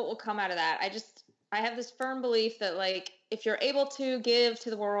never know what will come out of that. I have this firm belief that like, if you're able to give to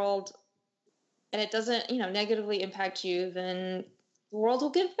the world and it doesn't, negatively impact you, then the world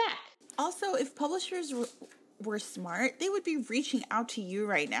will give back. Also, if publishers were smart, they would be reaching out to you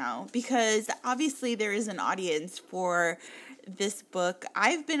right now, because obviously there is an audience for this book.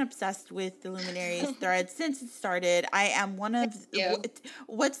 I've been obsessed with the Luminaries thread since it started. I am one of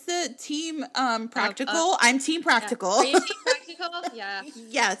what's the team Practical? I'm Team Practical. Are you Team Practical? Yeah.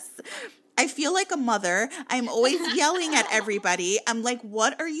 Yes. I feel like a mother. I'm always yelling at everybody. I'm like,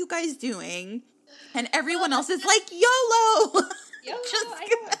 what are you guys doing? And everyone else is like, YOLO! YOLO!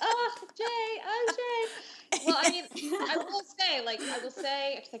 Jay. Well, I mean, I will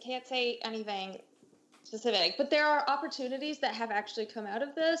say, because I can't say anything specific, but there are opportunities that have actually come out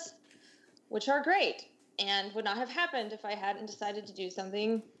of this, which are great, and would not have happened if I hadn't decided to do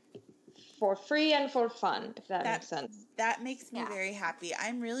something for free and for fun, if that makes sense. That makes me very happy.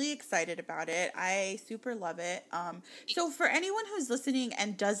 I'm really excited about it. I super love it. So for anyone who's listening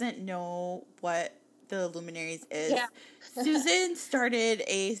and doesn't know what the Luminaries is, Susan started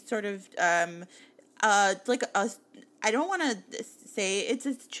a sort of like I don't want to say it's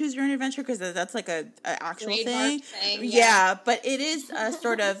a choose your own adventure because that's like a actual thing. Yeah, but it is a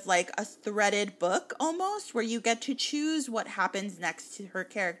sort of like a threaded book almost where you get to choose what happens next to her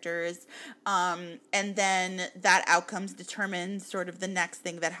characters, and then that outcomes determines sort of the next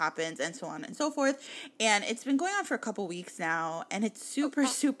thing that happens, and so on and so forth. And it's been going on for a couple weeks now, and it's super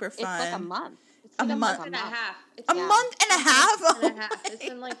super fun. It's like a month. It's like a month and a half. A month and a half? It's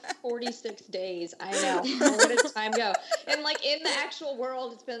been like 46 days. I know. Where does time go? And like in the actual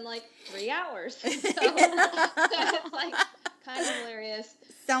world, it's been like 3 hours. So it's like kind of hilarious.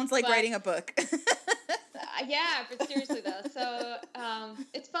 Sounds like writing a book. Yeah, but seriously though. So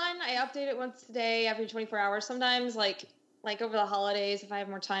it's fun. I update it once a day, every 24 hours. Sometimes like over the holidays, if I have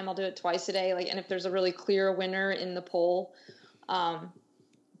more time, I'll do it twice a day. Like, and if there's a really clear winner in the poll.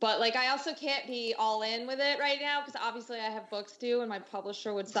 But, like, I also can't be all in with it right now because obviously I have books due and my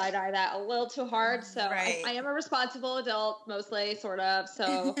publisher would side-eye that a little too hard. So I am a responsible adult, mostly, sort of.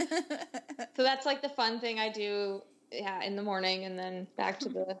 So so that's, like, the fun thing I do, in the morning and then back to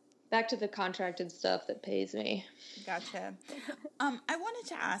the contracted stuff that pays me. Gotcha. I wanted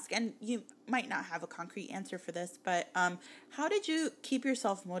to ask, and you might not have a concrete answer for this, but how did you keep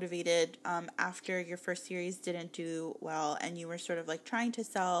yourself motivated after your first series didn't do well and you were sort of like trying to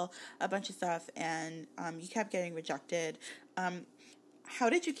sell a bunch of stuff and you kept getting rejected? How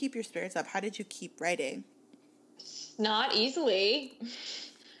did you keep your spirits up? How did you keep writing? Not easily.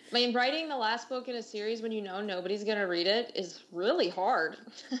 I mean, writing the last book in a series when you know nobody's going to read it is really hard.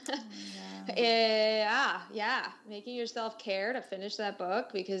 Yeah. Making yourself care to finish that book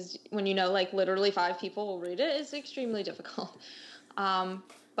because when you know, like, literally 5 people will read it is extremely difficult.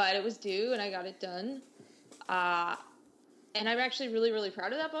 But it was due and I got it done. And I'm actually really, really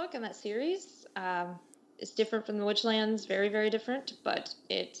proud of that book and that series. It's different from The Witchlands, very, very different, but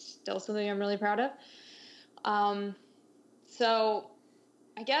it's still something I'm really proud of. So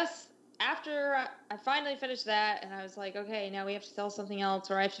I guess after I finally finished that and I was like, okay, now we have to sell something else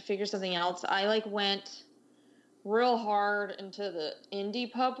or I have to figure something else. I like went real hard into the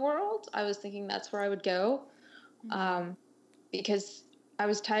indie pub world. I was thinking that's where I would go because I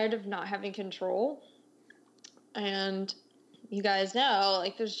was tired of not having control. And you guys know,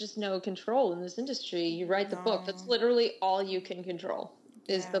 like, there's just no control in this industry. You write the book. That's literally all you can control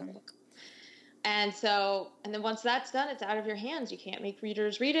is the book. And then once that's done, it's out of your hands. You can't make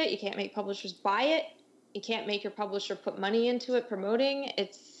readers read it. You can't make publishers buy it. You can't make your publisher put money into it, promoting.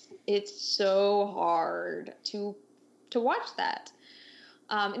 It's so hard to watch that.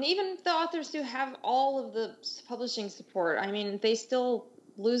 And even the authors do have all of the publishing support. I mean, they still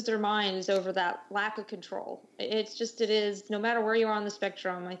lose their minds over that lack of control. It is, no matter where you are on the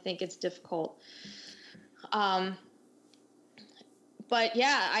spectrum, I think it's difficult. But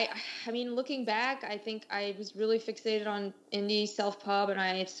yeah, I mean, looking back, I think I was really fixated on indie self-pub,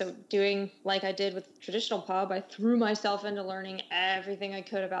 and doing like I did with traditional pub, I threw myself into learning everything I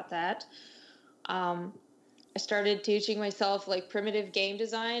could about that. I started teaching myself like primitive game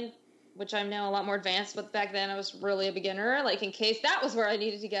design, which I'm now a lot more advanced, but back then I was really a beginner, like in case that was where I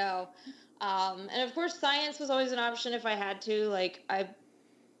needed to go. And of course, science was always an option if I had to. Like I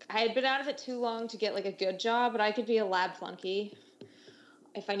had been out of it too long to get like a good job, but I could be a lab flunky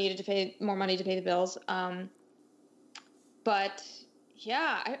if I needed to pay more money to pay the bills. But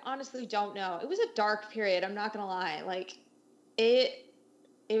yeah, I honestly don't know. It was a dark period. I'm not going to lie. Like it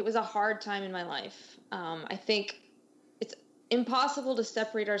was a hard time in my life. I think it's impossible to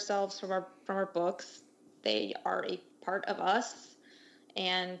separate ourselves from our books. They are a part of us.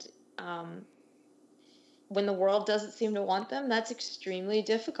 And, when the world doesn't seem to want them, that's extremely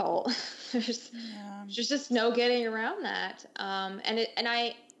difficult. There's just no getting around that. And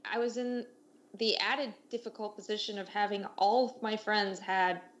I was in the added difficult position of having all of my friends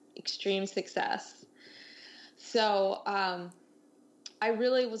had extreme success. So I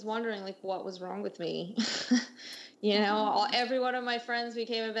really was wondering, like, what was wrong with me? Every one of my friends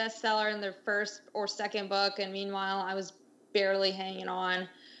became a bestseller in their first or second book, and meanwhile, I was barely hanging on.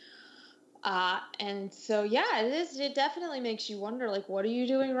 And so, yeah, it definitely makes you wonder, like, what are you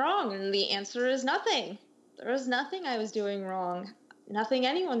doing wrong? And the answer is nothing. There was nothing I was doing wrong. Nothing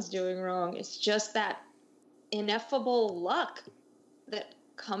anyone's doing wrong. It's just that ineffable luck that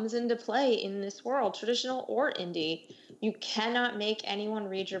comes into play in this world, traditional or indie. You cannot make anyone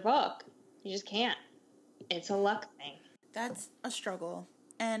read your book. You just can't. It's a luck thing. That's a struggle,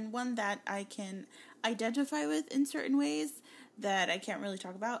 and one that I can identify with in certain ways that I can't really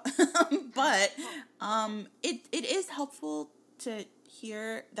talk about. But it is helpful to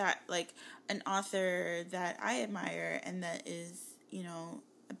hear that, like, an author that I admire and that is,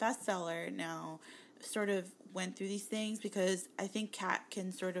 a bestseller now sort of went through these things, because I think Kat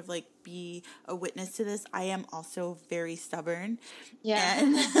can sort of like be a witness to this. I am also very stubborn. Yeah.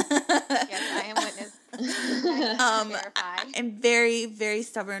 And Yes, I am witness. I'm very, very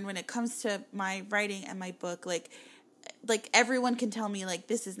stubborn when it comes to my writing and my book. Like everyone can tell me like,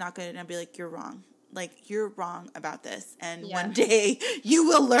 this is not good. And I'll be like, you're wrong. Like, you're wrong about this. And one day you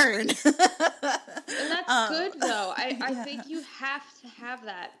will learn. And that's good, though. I think you have to have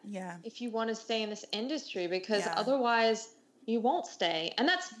that if you want to stay in this industry, because otherwise you won't stay. And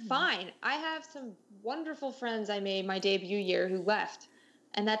that's fine. I have some wonderful friends I made my debut year who left,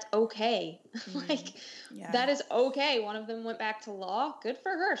 and that's okay. That is okay. One of them went back to law. Good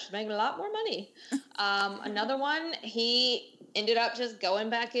for her. She's making a lot more money. Another one, he ended up just going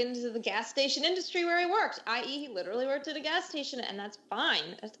back into the gas station industry where he worked, i.e. he literally worked at a gas station, and that's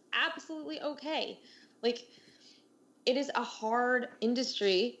fine. That's absolutely okay. Like, it is a hard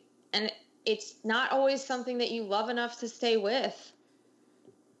industry, and it's not always something that you love enough to stay with.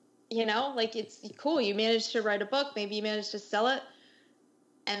 You know, like, it's cool. You managed to write a book. Maybe you managed to sell it,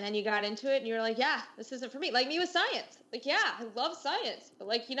 and then you got into it, and you're like, yeah, this isn't for me. Like me with science. Like, yeah, I love science. But,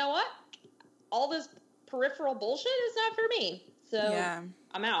 like, you know what? All this peripheral bullshit is not for me. So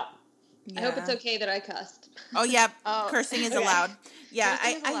I'm out. I hope it's okay that I cussed. Oh, yeah. Cursing is allowed. Yeah.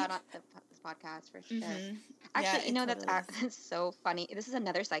 Cursing is allowed on this podcast, for sure. Mm-hmm. Actually, you know, that's so funny. This is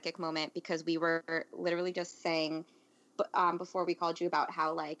another psychic moment, because we were literally just saying before we called you about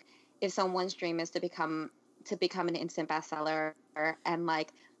how, like, if someone's dream is to become an instant bestseller and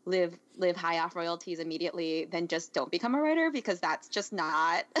like live high off royalties immediately, then just don't become a writer, because that's just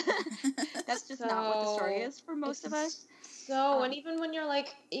not not what the story is for most of us. So, and even when you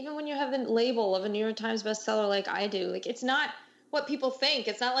have the label of a New York Times bestseller like I do, like, it's not what people think.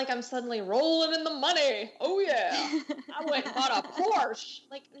 It's not like I'm suddenly rolling in the money. Oh yeah, I went and bought a Porsche.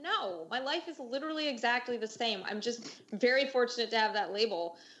 Like, no, my life is literally exactly the same. I'm just very fortunate to have that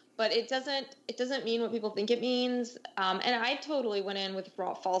label. But it doesn't mean what people think it means. And I totally went in with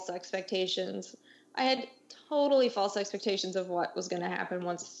false expectations. I had totally false expectations of what was going to happen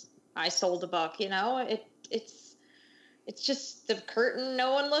once I sold a book. You know, it's just the curtain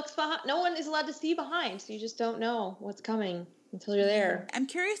no one looks behind. No one is allowed to see behind. So you just don't know what's coming until you're there. I'm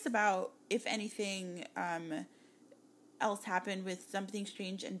curious about if anything else happened with Something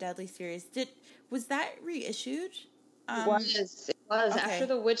Strange and Deadly series. Was that reissued? It was. Okay. After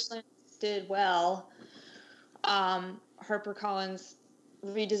the Witchlands did well, HarperCollins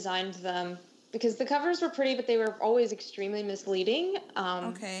redesigned them, because the covers were pretty, but they were always extremely misleading.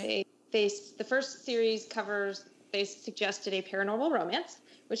 The first series covers, they suggested a paranormal romance,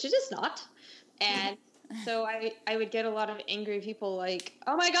 which it is not. And so I would get a lot of angry people like,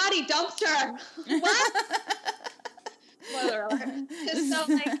 oh my God, he dumped her. What? Spoiler alert. So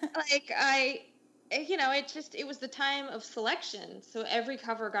it was the time of selection. So every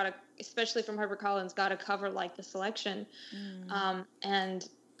cover especially from HarperCollins, got a cover like the selection. And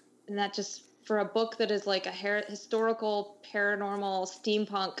that just, for a book that is like a historical, paranormal,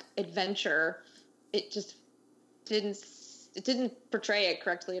 steampunk adventure, it just didn't portray it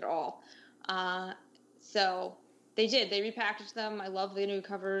correctly at all. So they repackaged them. I love the new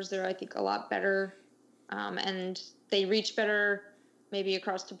covers. They're, I think, a lot better. And they reach better maybe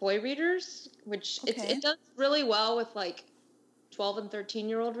across to boy readers, which it does really well with like 12 and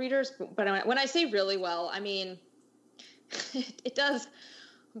 13-year-old readers. But when I say really well, I mean, it does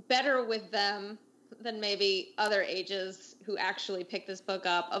better with them than maybe other ages who actually pick this book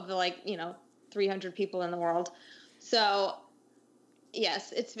up, of the 300 people in the world. So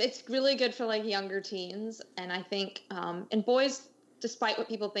yes, it's really good for like younger teens. And I think, and boys, despite what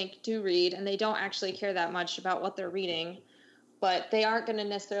people think, do read, and they don't actually care that much about what they're reading. But they aren't going to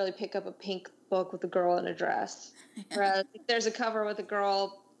necessarily pick up a pink book with a girl in a dress. Whereas if there's a cover with a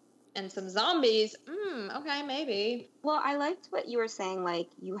girl and some zombies, okay, maybe. Well, I liked what you were saying, like,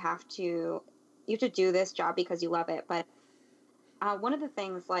 you have to do this job because you love it. But one of the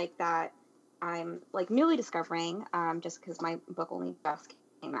things, like, that I'm, like, newly discovering, just because my book only just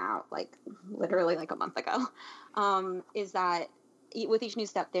came out, like, literally, like, a month ago, is that with each new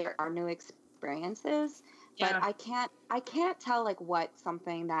step, there are new experiences. Yeah. But I can't tell, like, what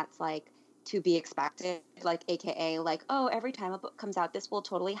something that's, like, to be expected, like, AKA, like, oh, every time a book comes out, this will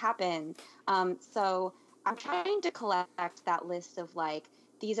totally happen. So I'm trying to collect that list of, like,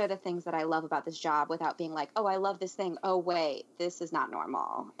 these are the things that I love about this job, without being like, oh, I love this thing. Oh, wait, this is not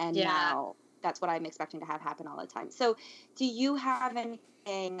normal. And now that's what I'm expecting to have happen all the time. So do you have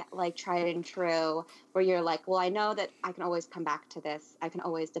anything, like, tried and true where you're like, well, I know that I can always come back to this. I can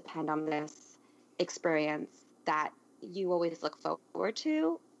always depend on this experience, that you always look forward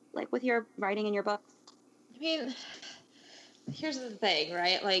to? like with your writing and your books? I mean, here's the thing,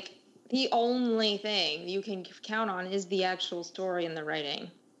 right? Like, the only thing you can count on is the actual story and the writing.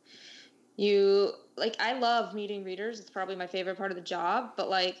 I love meeting readers. It's probably my favorite part of the job. But,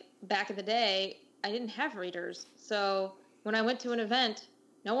 like, back in the day, I didn't have readers. So when I went to an event,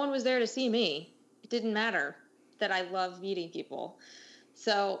 no one was there to see me. It didn't matter that I love meeting people.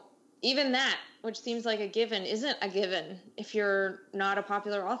 So even that, which seems like a given, isn't a given if you're not a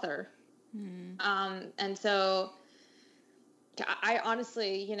popular author. And so I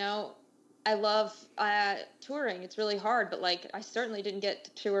honestly, I love touring. It's really hard, but like I certainly didn't get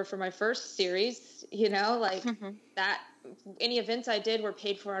to tour for my first series, like that. Any events I did were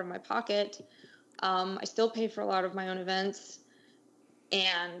paid for out of my pocket. I still pay for a lot of my own events,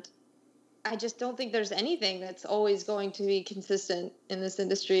 and I just don't think there's anything that's always going to be consistent in this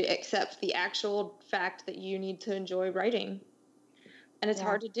industry except the actual fact that you need to enjoy writing. And it's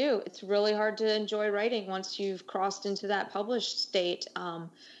hard to do. It's really hard to enjoy writing once you've crossed into that published state. And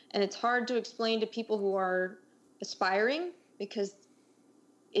it's hard to explain to people who are aspiring because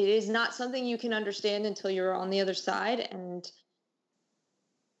it is not something you can understand until you're on the other side. And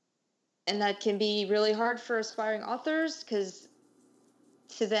that can be really hard for aspiring authors because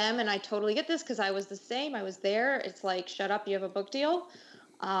to them, and I totally get this because I was the same. I was there. It's like, shut up, you have a book deal.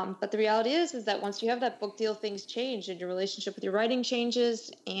 But the reality is that once you have that book deal, things change and your relationship with your writing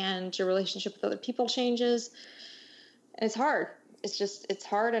changes and your relationship with other people changes. And it's hard. It's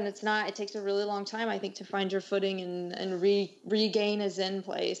hard, and it takes a really long time, I think, to find your footing and regain a Zen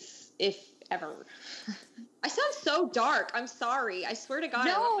place, if ever. I sound so dark. I'm sorry. I swear to God,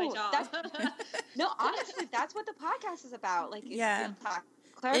 I love my job. No, honestly, that's what the podcast is about. Like, Yeah.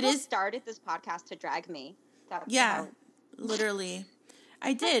 Claire started this podcast to drag me. Literally.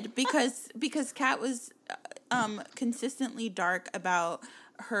 I did because Kat was consistently dark about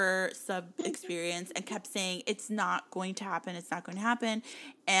her sub experience and kept saying it's not going to happen,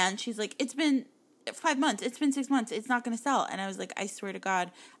 and she's like, it's been 5 months, it's been 6 months, it's not going to sell. And I was like, I swear to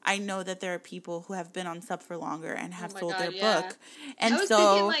God, I know that there are people who have been on sub for longer and have sold their book. And I was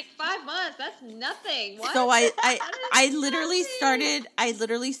thinking like 5 months, that's nothing. What? So I literally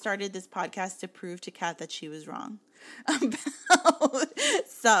started this podcast to prove to Kat that she was wrong about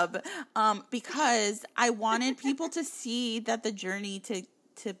sub, because I wanted people to see that the journey to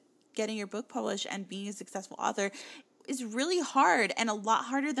getting your book published and being a successful author is really hard, and a lot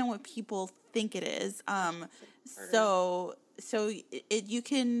harder than what people think it is. So you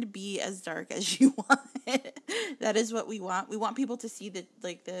can be as dark as you want. That is what we want. We want people to see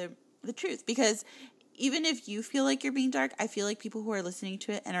the truth, because even if you feel like you're being dark, I feel like people who are listening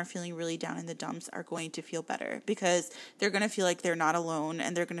to it and are feeling really down in the dumps are going to feel better, because they're going to feel like they're not alone,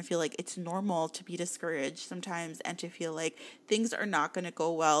 and they're going to feel like it's normal to be discouraged sometimes and to feel like things are not going to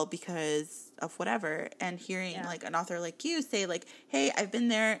go well because of whatever. And hearing like an author like you say like, hey, I've been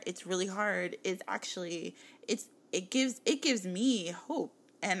there, it's really hard, is actually, it gives me hope,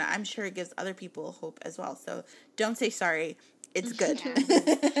 and I'm sure it gives other people hope as well. So don't say sorry. It's good.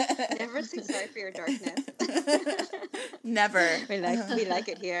 Never say sorry for your darkness. Never. We like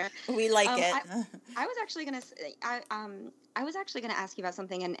it here. We like it. I was actually gonna ask you about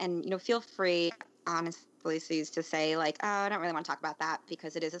something, and feel free, honestly, to say like, oh, I don't really want to talk about that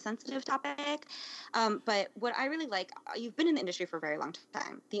because it is a sensitive topic. But what I really like, you've been in the industry for a very long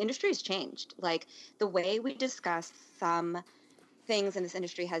time. The industry has changed. Like the way we discuss some things in this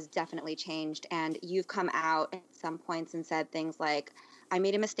industry has definitely changed, and you've come out at some points and said things like, I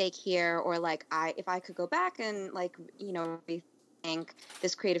made a mistake here, or like, if I could go back and like, rethink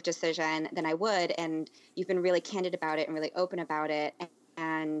this creative decision, then I would. And you've been really candid about it and really open about it.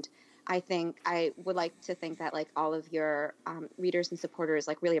 And I would like to think that like all of your readers and supporters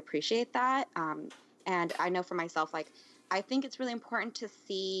like really appreciate that. And I know for myself, like, I think it's really important to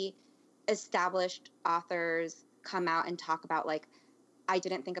see established authors come out and talk about like, I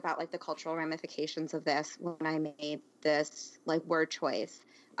didn't think about like the cultural ramifications of this when I made this like word choice,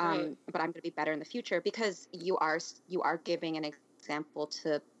 but I'm going to be better in the future, because you are giving an example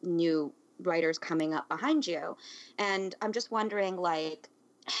to new writers coming up behind you. And I'm just wondering like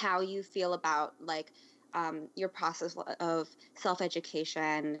how you feel about like your process of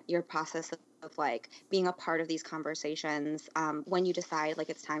self-education, your process of like being a part of these conversations, when you decide like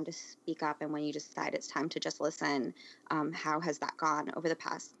it's time to speak up and when you decide it's time to just listen. How has that gone over the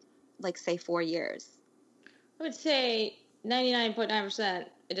past, like, say 4 years? I would say 99.9%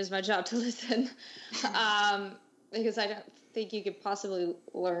 it is my job to listen, because I don't think you could possibly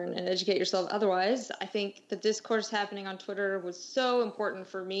learn and educate yourself otherwise. I think the discourse happening on Twitter was so important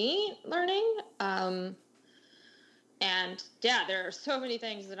for me learning. And yeah, there are so many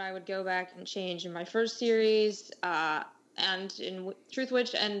things that I would go back and change in my first series, and in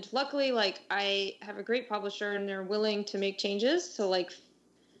Truthwitch. And luckily, like, I have a great publisher and they're willing to make changes. So like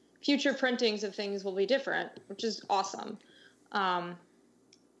future printings of things will be different, which is awesome.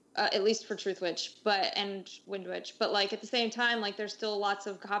 At least for Truthwitch, and Windwitch. But like at the same time, like there's still lots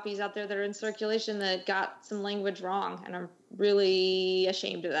of copies out there that are in circulation that got some language wrong, and I'm really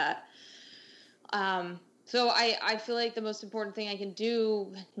ashamed of that. So I feel like the most important thing I can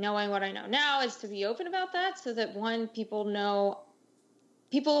do, knowing what I know now, is to be open about that, so that people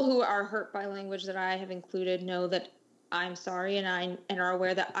who are hurt by language that I have included know that I'm sorry, and are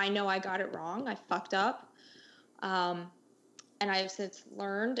aware that I know I got it wrong. I fucked up. And I have since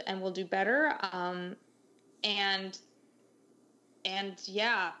learned and will do better. And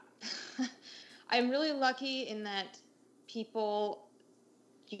yeah, I'm really lucky in that people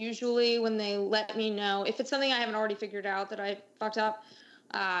usually, when they let me know, if it's something I haven't already figured out that I fucked up,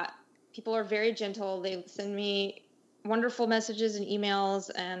 people are very gentle. They send me wonderful messages and emails,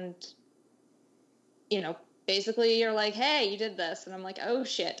 and, basically you're like, hey, you did this. And I'm like, oh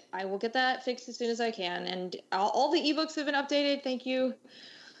shit, I will get that fixed as soon as I can. And all the ebooks have been updated. Thank you,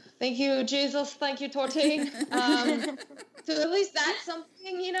 Jesus. Thank you, Torting. So at least that's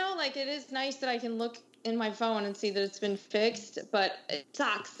something, like, it is nice that I can look in my phone and see that it's been fixed, but it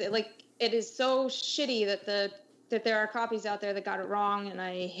sucks. It is so shitty that there are copies out there that got it wrong. And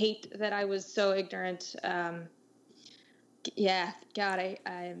I hate that I was so ignorant. Yeah, God,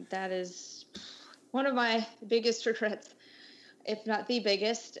 that is one of my biggest regrets, if not the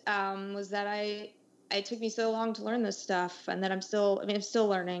biggest, was that it took me so long to learn this stuff, and that I'm still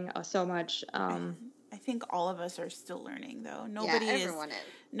learning so much. I think all of us are still learning, though. Everyone is.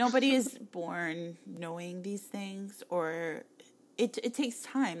 Nobody is born knowing these things, or it takes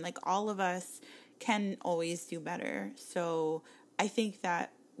time. Like, all of us can always do better. So I think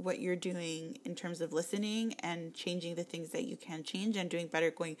that what you're doing in terms of listening and changing the things that you can change and doing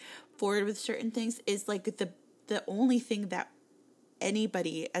better going forward with certain things is like the only thing that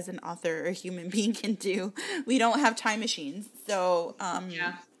anybody as an author or human being can do. We don't have time machines. So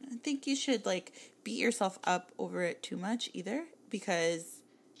I think you should like beat yourself up over it too much either, because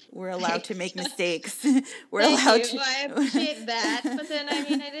we're allowed to make mistakes. We're allowed to. I appreciate that. But then,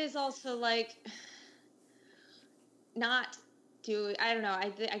 it is also like not do, I don't know,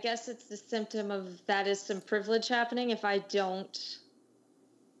 I guess it's the symptom of that is some privilege happening if I don't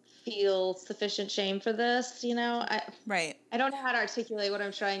feel sufficient shame for this, Right. I don't know how to articulate what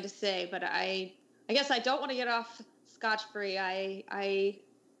I'm trying to say, but I guess I don't want to get off scotch-free. I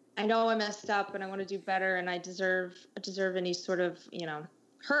know I messed up and I want to do better, and I deserve any sort of,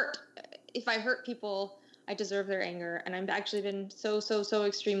 hurt. If I hurt people, I deserve their anger, and I've actually been so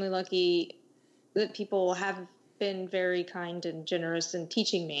extremely lucky that people have been very kind and generous in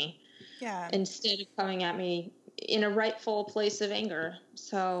teaching me, instead of coming at me in a rightful place of anger.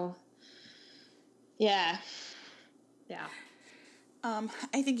 So yeah.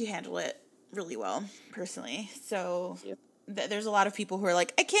 I think you handle it really well, personally. So there's a lot of people who are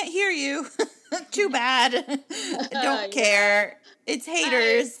like, I can't hear you. Too bad. I don't care. It's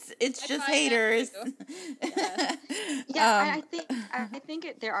haters. It's just haters. I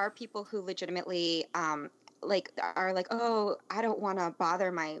think there are people who legitimately are like, oh, I don't want to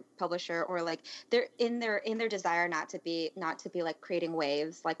bother my publisher, or like they're in their desire not to be like creating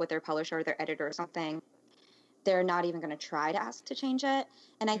waves like with their publisher or their editor or something. They're not even going to try to ask to change it.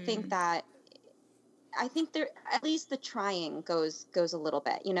 And I think there, at least the trying goes a little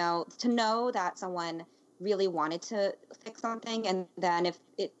bit, to know that someone really wanted to fix something, and then if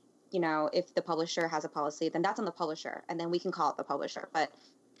the publisher has a policy, then that's on the publisher, and then we can call it the publisher. But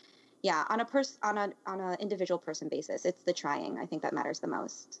yeah, on a individual person basis, it's the trying, I think, that matters the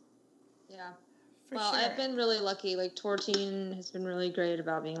most. Yeah. Well, sure. I've been really lucky. Like, Tortine has been really great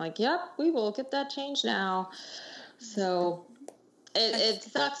about being like, yep, we will get that changed now. So it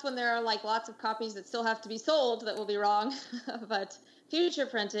sucks when there are like lots of copies that still have to be sold that will be wrong. But future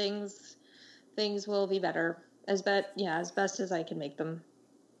printings, things will be better as best as I can make them.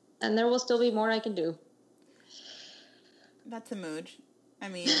 And there will still be more I can do. That's a mood.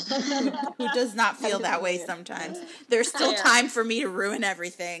 Who does not feel that way sometimes? There's still time for me to ruin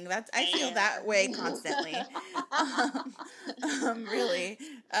everything. I feel that way constantly. Really.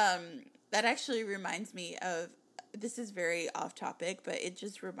 That actually reminds me of, this is very off topic, but it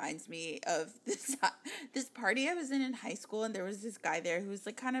just reminds me of this party I was in high school, and there was this guy there who was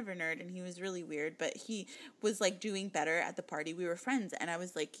like kind of a nerd, and he was really weird, but he was like doing better at the party. We were friends, and I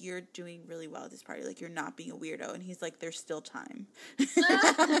was like, you're doing really well at this party, like you're not being a weirdo. And he's like, there's still time.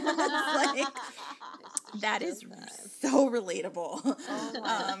 Like, That is so relatable.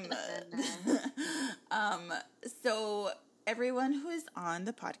 Oh, So everyone who is on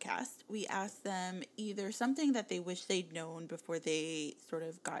the podcast, we ask them either something that they wish they'd known before they sort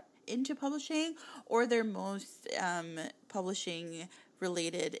of got into publishing, or their most publishing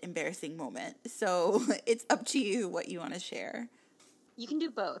related embarrassing moment. So it's up to you what you want to share. you can do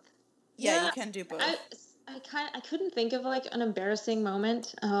both. Yeah, you can do both. I couldn't think of like an embarrassing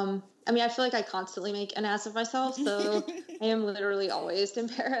moment. I mean, I feel like I constantly make an ass of myself, so I am literally always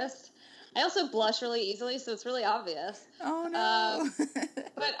embarrassed. I also blush really easily, so it's really obvious. Oh no!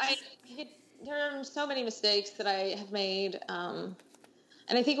 But there are so many mistakes that I have made, and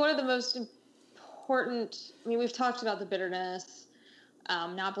I think one of the most important. I mean, we've talked about the bitterness,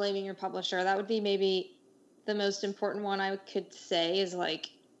 not blaming your publisher. That would be maybe the most important one I could say is like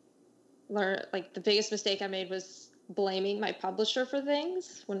the biggest mistake I made was blaming my publisher for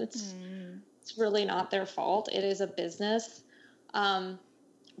things when it's really not their fault. It is a business.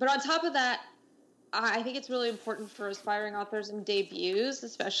 But on top of that, I think it's really important for aspiring authors and debuts,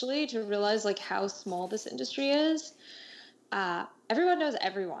 especially, to realize like how small this industry is. Everyone knows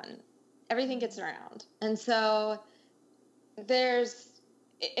everyone. Everything gets around. And so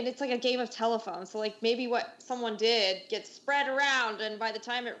it's like a game of telephone. So like maybe what someone did gets spread around, and by the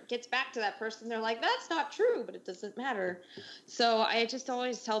time it gets back to that person, they're like, that's not true, but it doesn't matter. So I just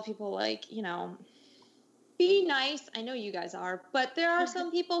always tell people, like, be nice. I know you guys are, but there are some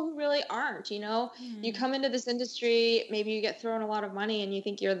people who really aren't, You come into this industry, maybe you get thrown a lot of money and you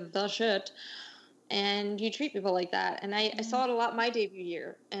think you're the shit, and you treat people like that. And I saw it a lot my debut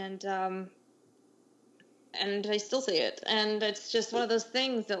year, and I still see it. And it's just one of those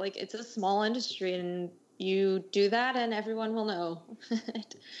things that, like, it's a small industry, and you do that and everyone will know.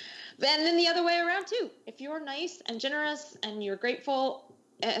 And then the other way around too. If you're nice and generous and you're grateful,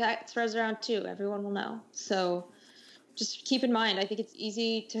 that spreads around too. Everyone will know. So just keep in mind, I think it's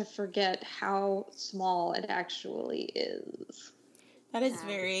easy to forget how small it actually is. That is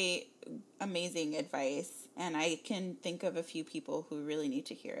very amazing advice, and I can think of a few people who really need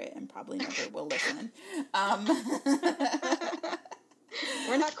to hear it and probably never will listen.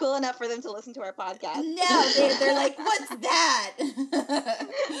 We're not cool enough for them to listen to our podcast. No, they're like, what's that?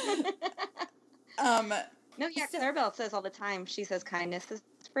 No, yeah, Clarabelle says all the time, she says kindness is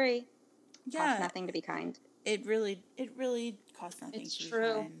free. Yeah. Costs nothing to be kind. It really costs nothing to be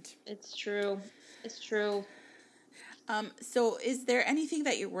kind. It's true. It's true. So is there anything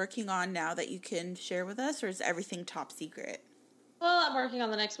that you're working on now that you can share with us, or is everything top secret? Well, I'm working on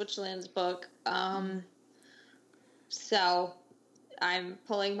the next Witchlands book. So I'm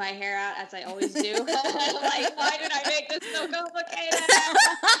pulling my hair out, as I always do. Like, why did I make this so complicated?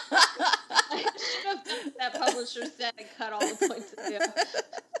 I should have done what that publisher said and cut all the points of view.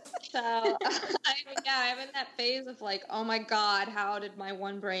 So, I'm in that phase of like, oh my God, how did my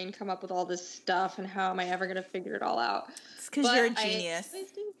one brain come up with all this stuff, and how am I ever going to figure it all out? It's because you're a genius. I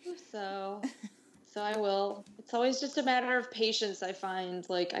always do so. So I will. It's always just a matter of patience, I find.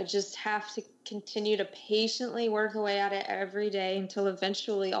 Like, I just have to continue to patiently work away at it every day until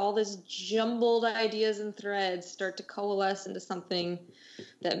eventually all this jumbled ideas and threads start to coalesce into something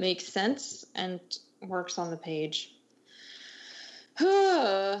that makes sense and works on the page.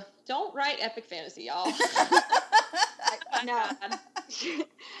 Don't write epic fantasy, y'all. No.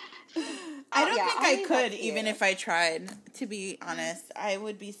 I don't think I could, even if I tried, to be honest. I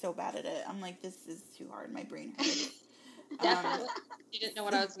would be so bad at it. I'm like, this is too hard. My brain hurts. Definitely. You didn't know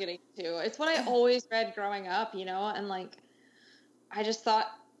what I was getting to. It's what I always read growing up, and like, I just thought,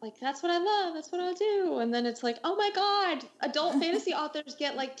 like, that's what I love. That's what I'll do. And then it's like, oh my God, adult fantasy authors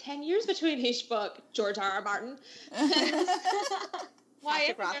get like 10 years between each book. George R.R. Martin.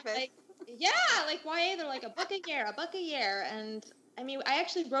 YA, like, YA, they're like a book a year. And I mean, I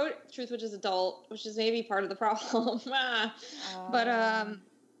actually wrote Truth, Which is Adult, which is maybe part of the problem. But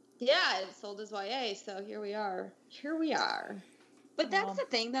it sold as YA, so here we are. But that's the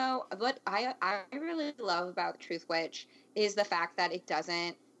thing, though. What I really love about Truth Witch is the fact that it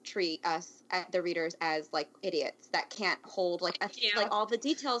doesn't treat us, the readers, as like idiots that can't hold like all the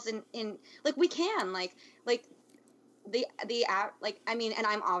details in like we can like I mean, and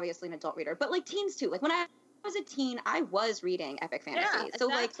I'm obviously an adult reader, but like teens too. Like when I was a teen, I was reading epic fantasy. Yeah, so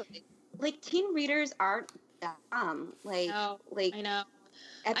exactly. like teen readers aren't dumb. I know.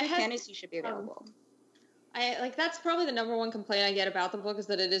 Epic fantasy should be available. That's probably the number one complaint I get about the book, is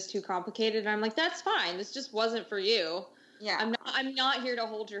that it is too complicated. And I'm like, that's fine. This just wasn't for you. Yeah. I'm not here to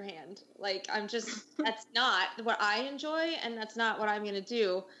hold your hand. Like, that's not what I enjoy, and that's not what I'm gonna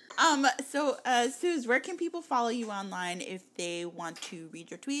do. So, Suze, where can people follow you online if they want to read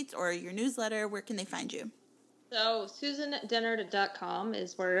your tweets or your newsletter? Where can they find you? So, susandennard.com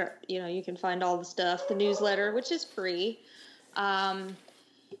is where, you can find all the stuff, the newsletter, which is free.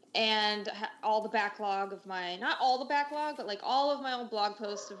 And all the backlog of not all the backlog, but like all of my old blog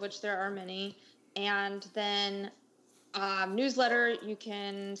posts, of which there are many. And then newsletter you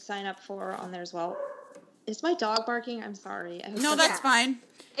can sign up for on there as well. Is my dog barking? I'm sorry. No, that's fine.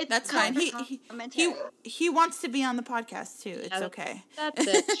 That's fine. He wants to be on the podcast too. It's okay. That's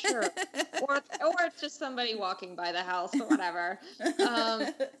it. Sure. or it's just somebody walking by the house, or whatever.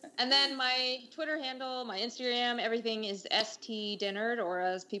 And then my Twitter handle, my Instagram, everything is St Dennard, or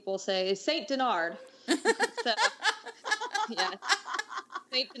as people say, Saint Dennard. So, yeah.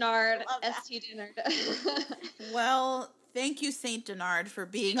 Saint Dennard, St Dennard. Well, thank you, Saint Dennard, for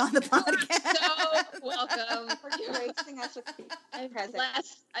being on the podcast. So welcome. For gracing us with I've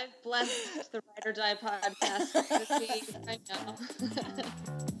blessed the Ride or Die podcast this week. I know.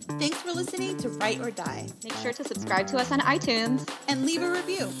 Thanks for listening to Write or Die. Make sure to subscribe to us on iTunes. And leave a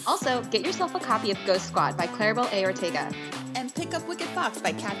review. Also, get yourself a copy of Ghost Squad by Claribel A. Ortega. And pick up Wicked Fox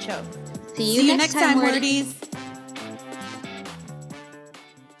by Kat Cho. See you next time, Wordies.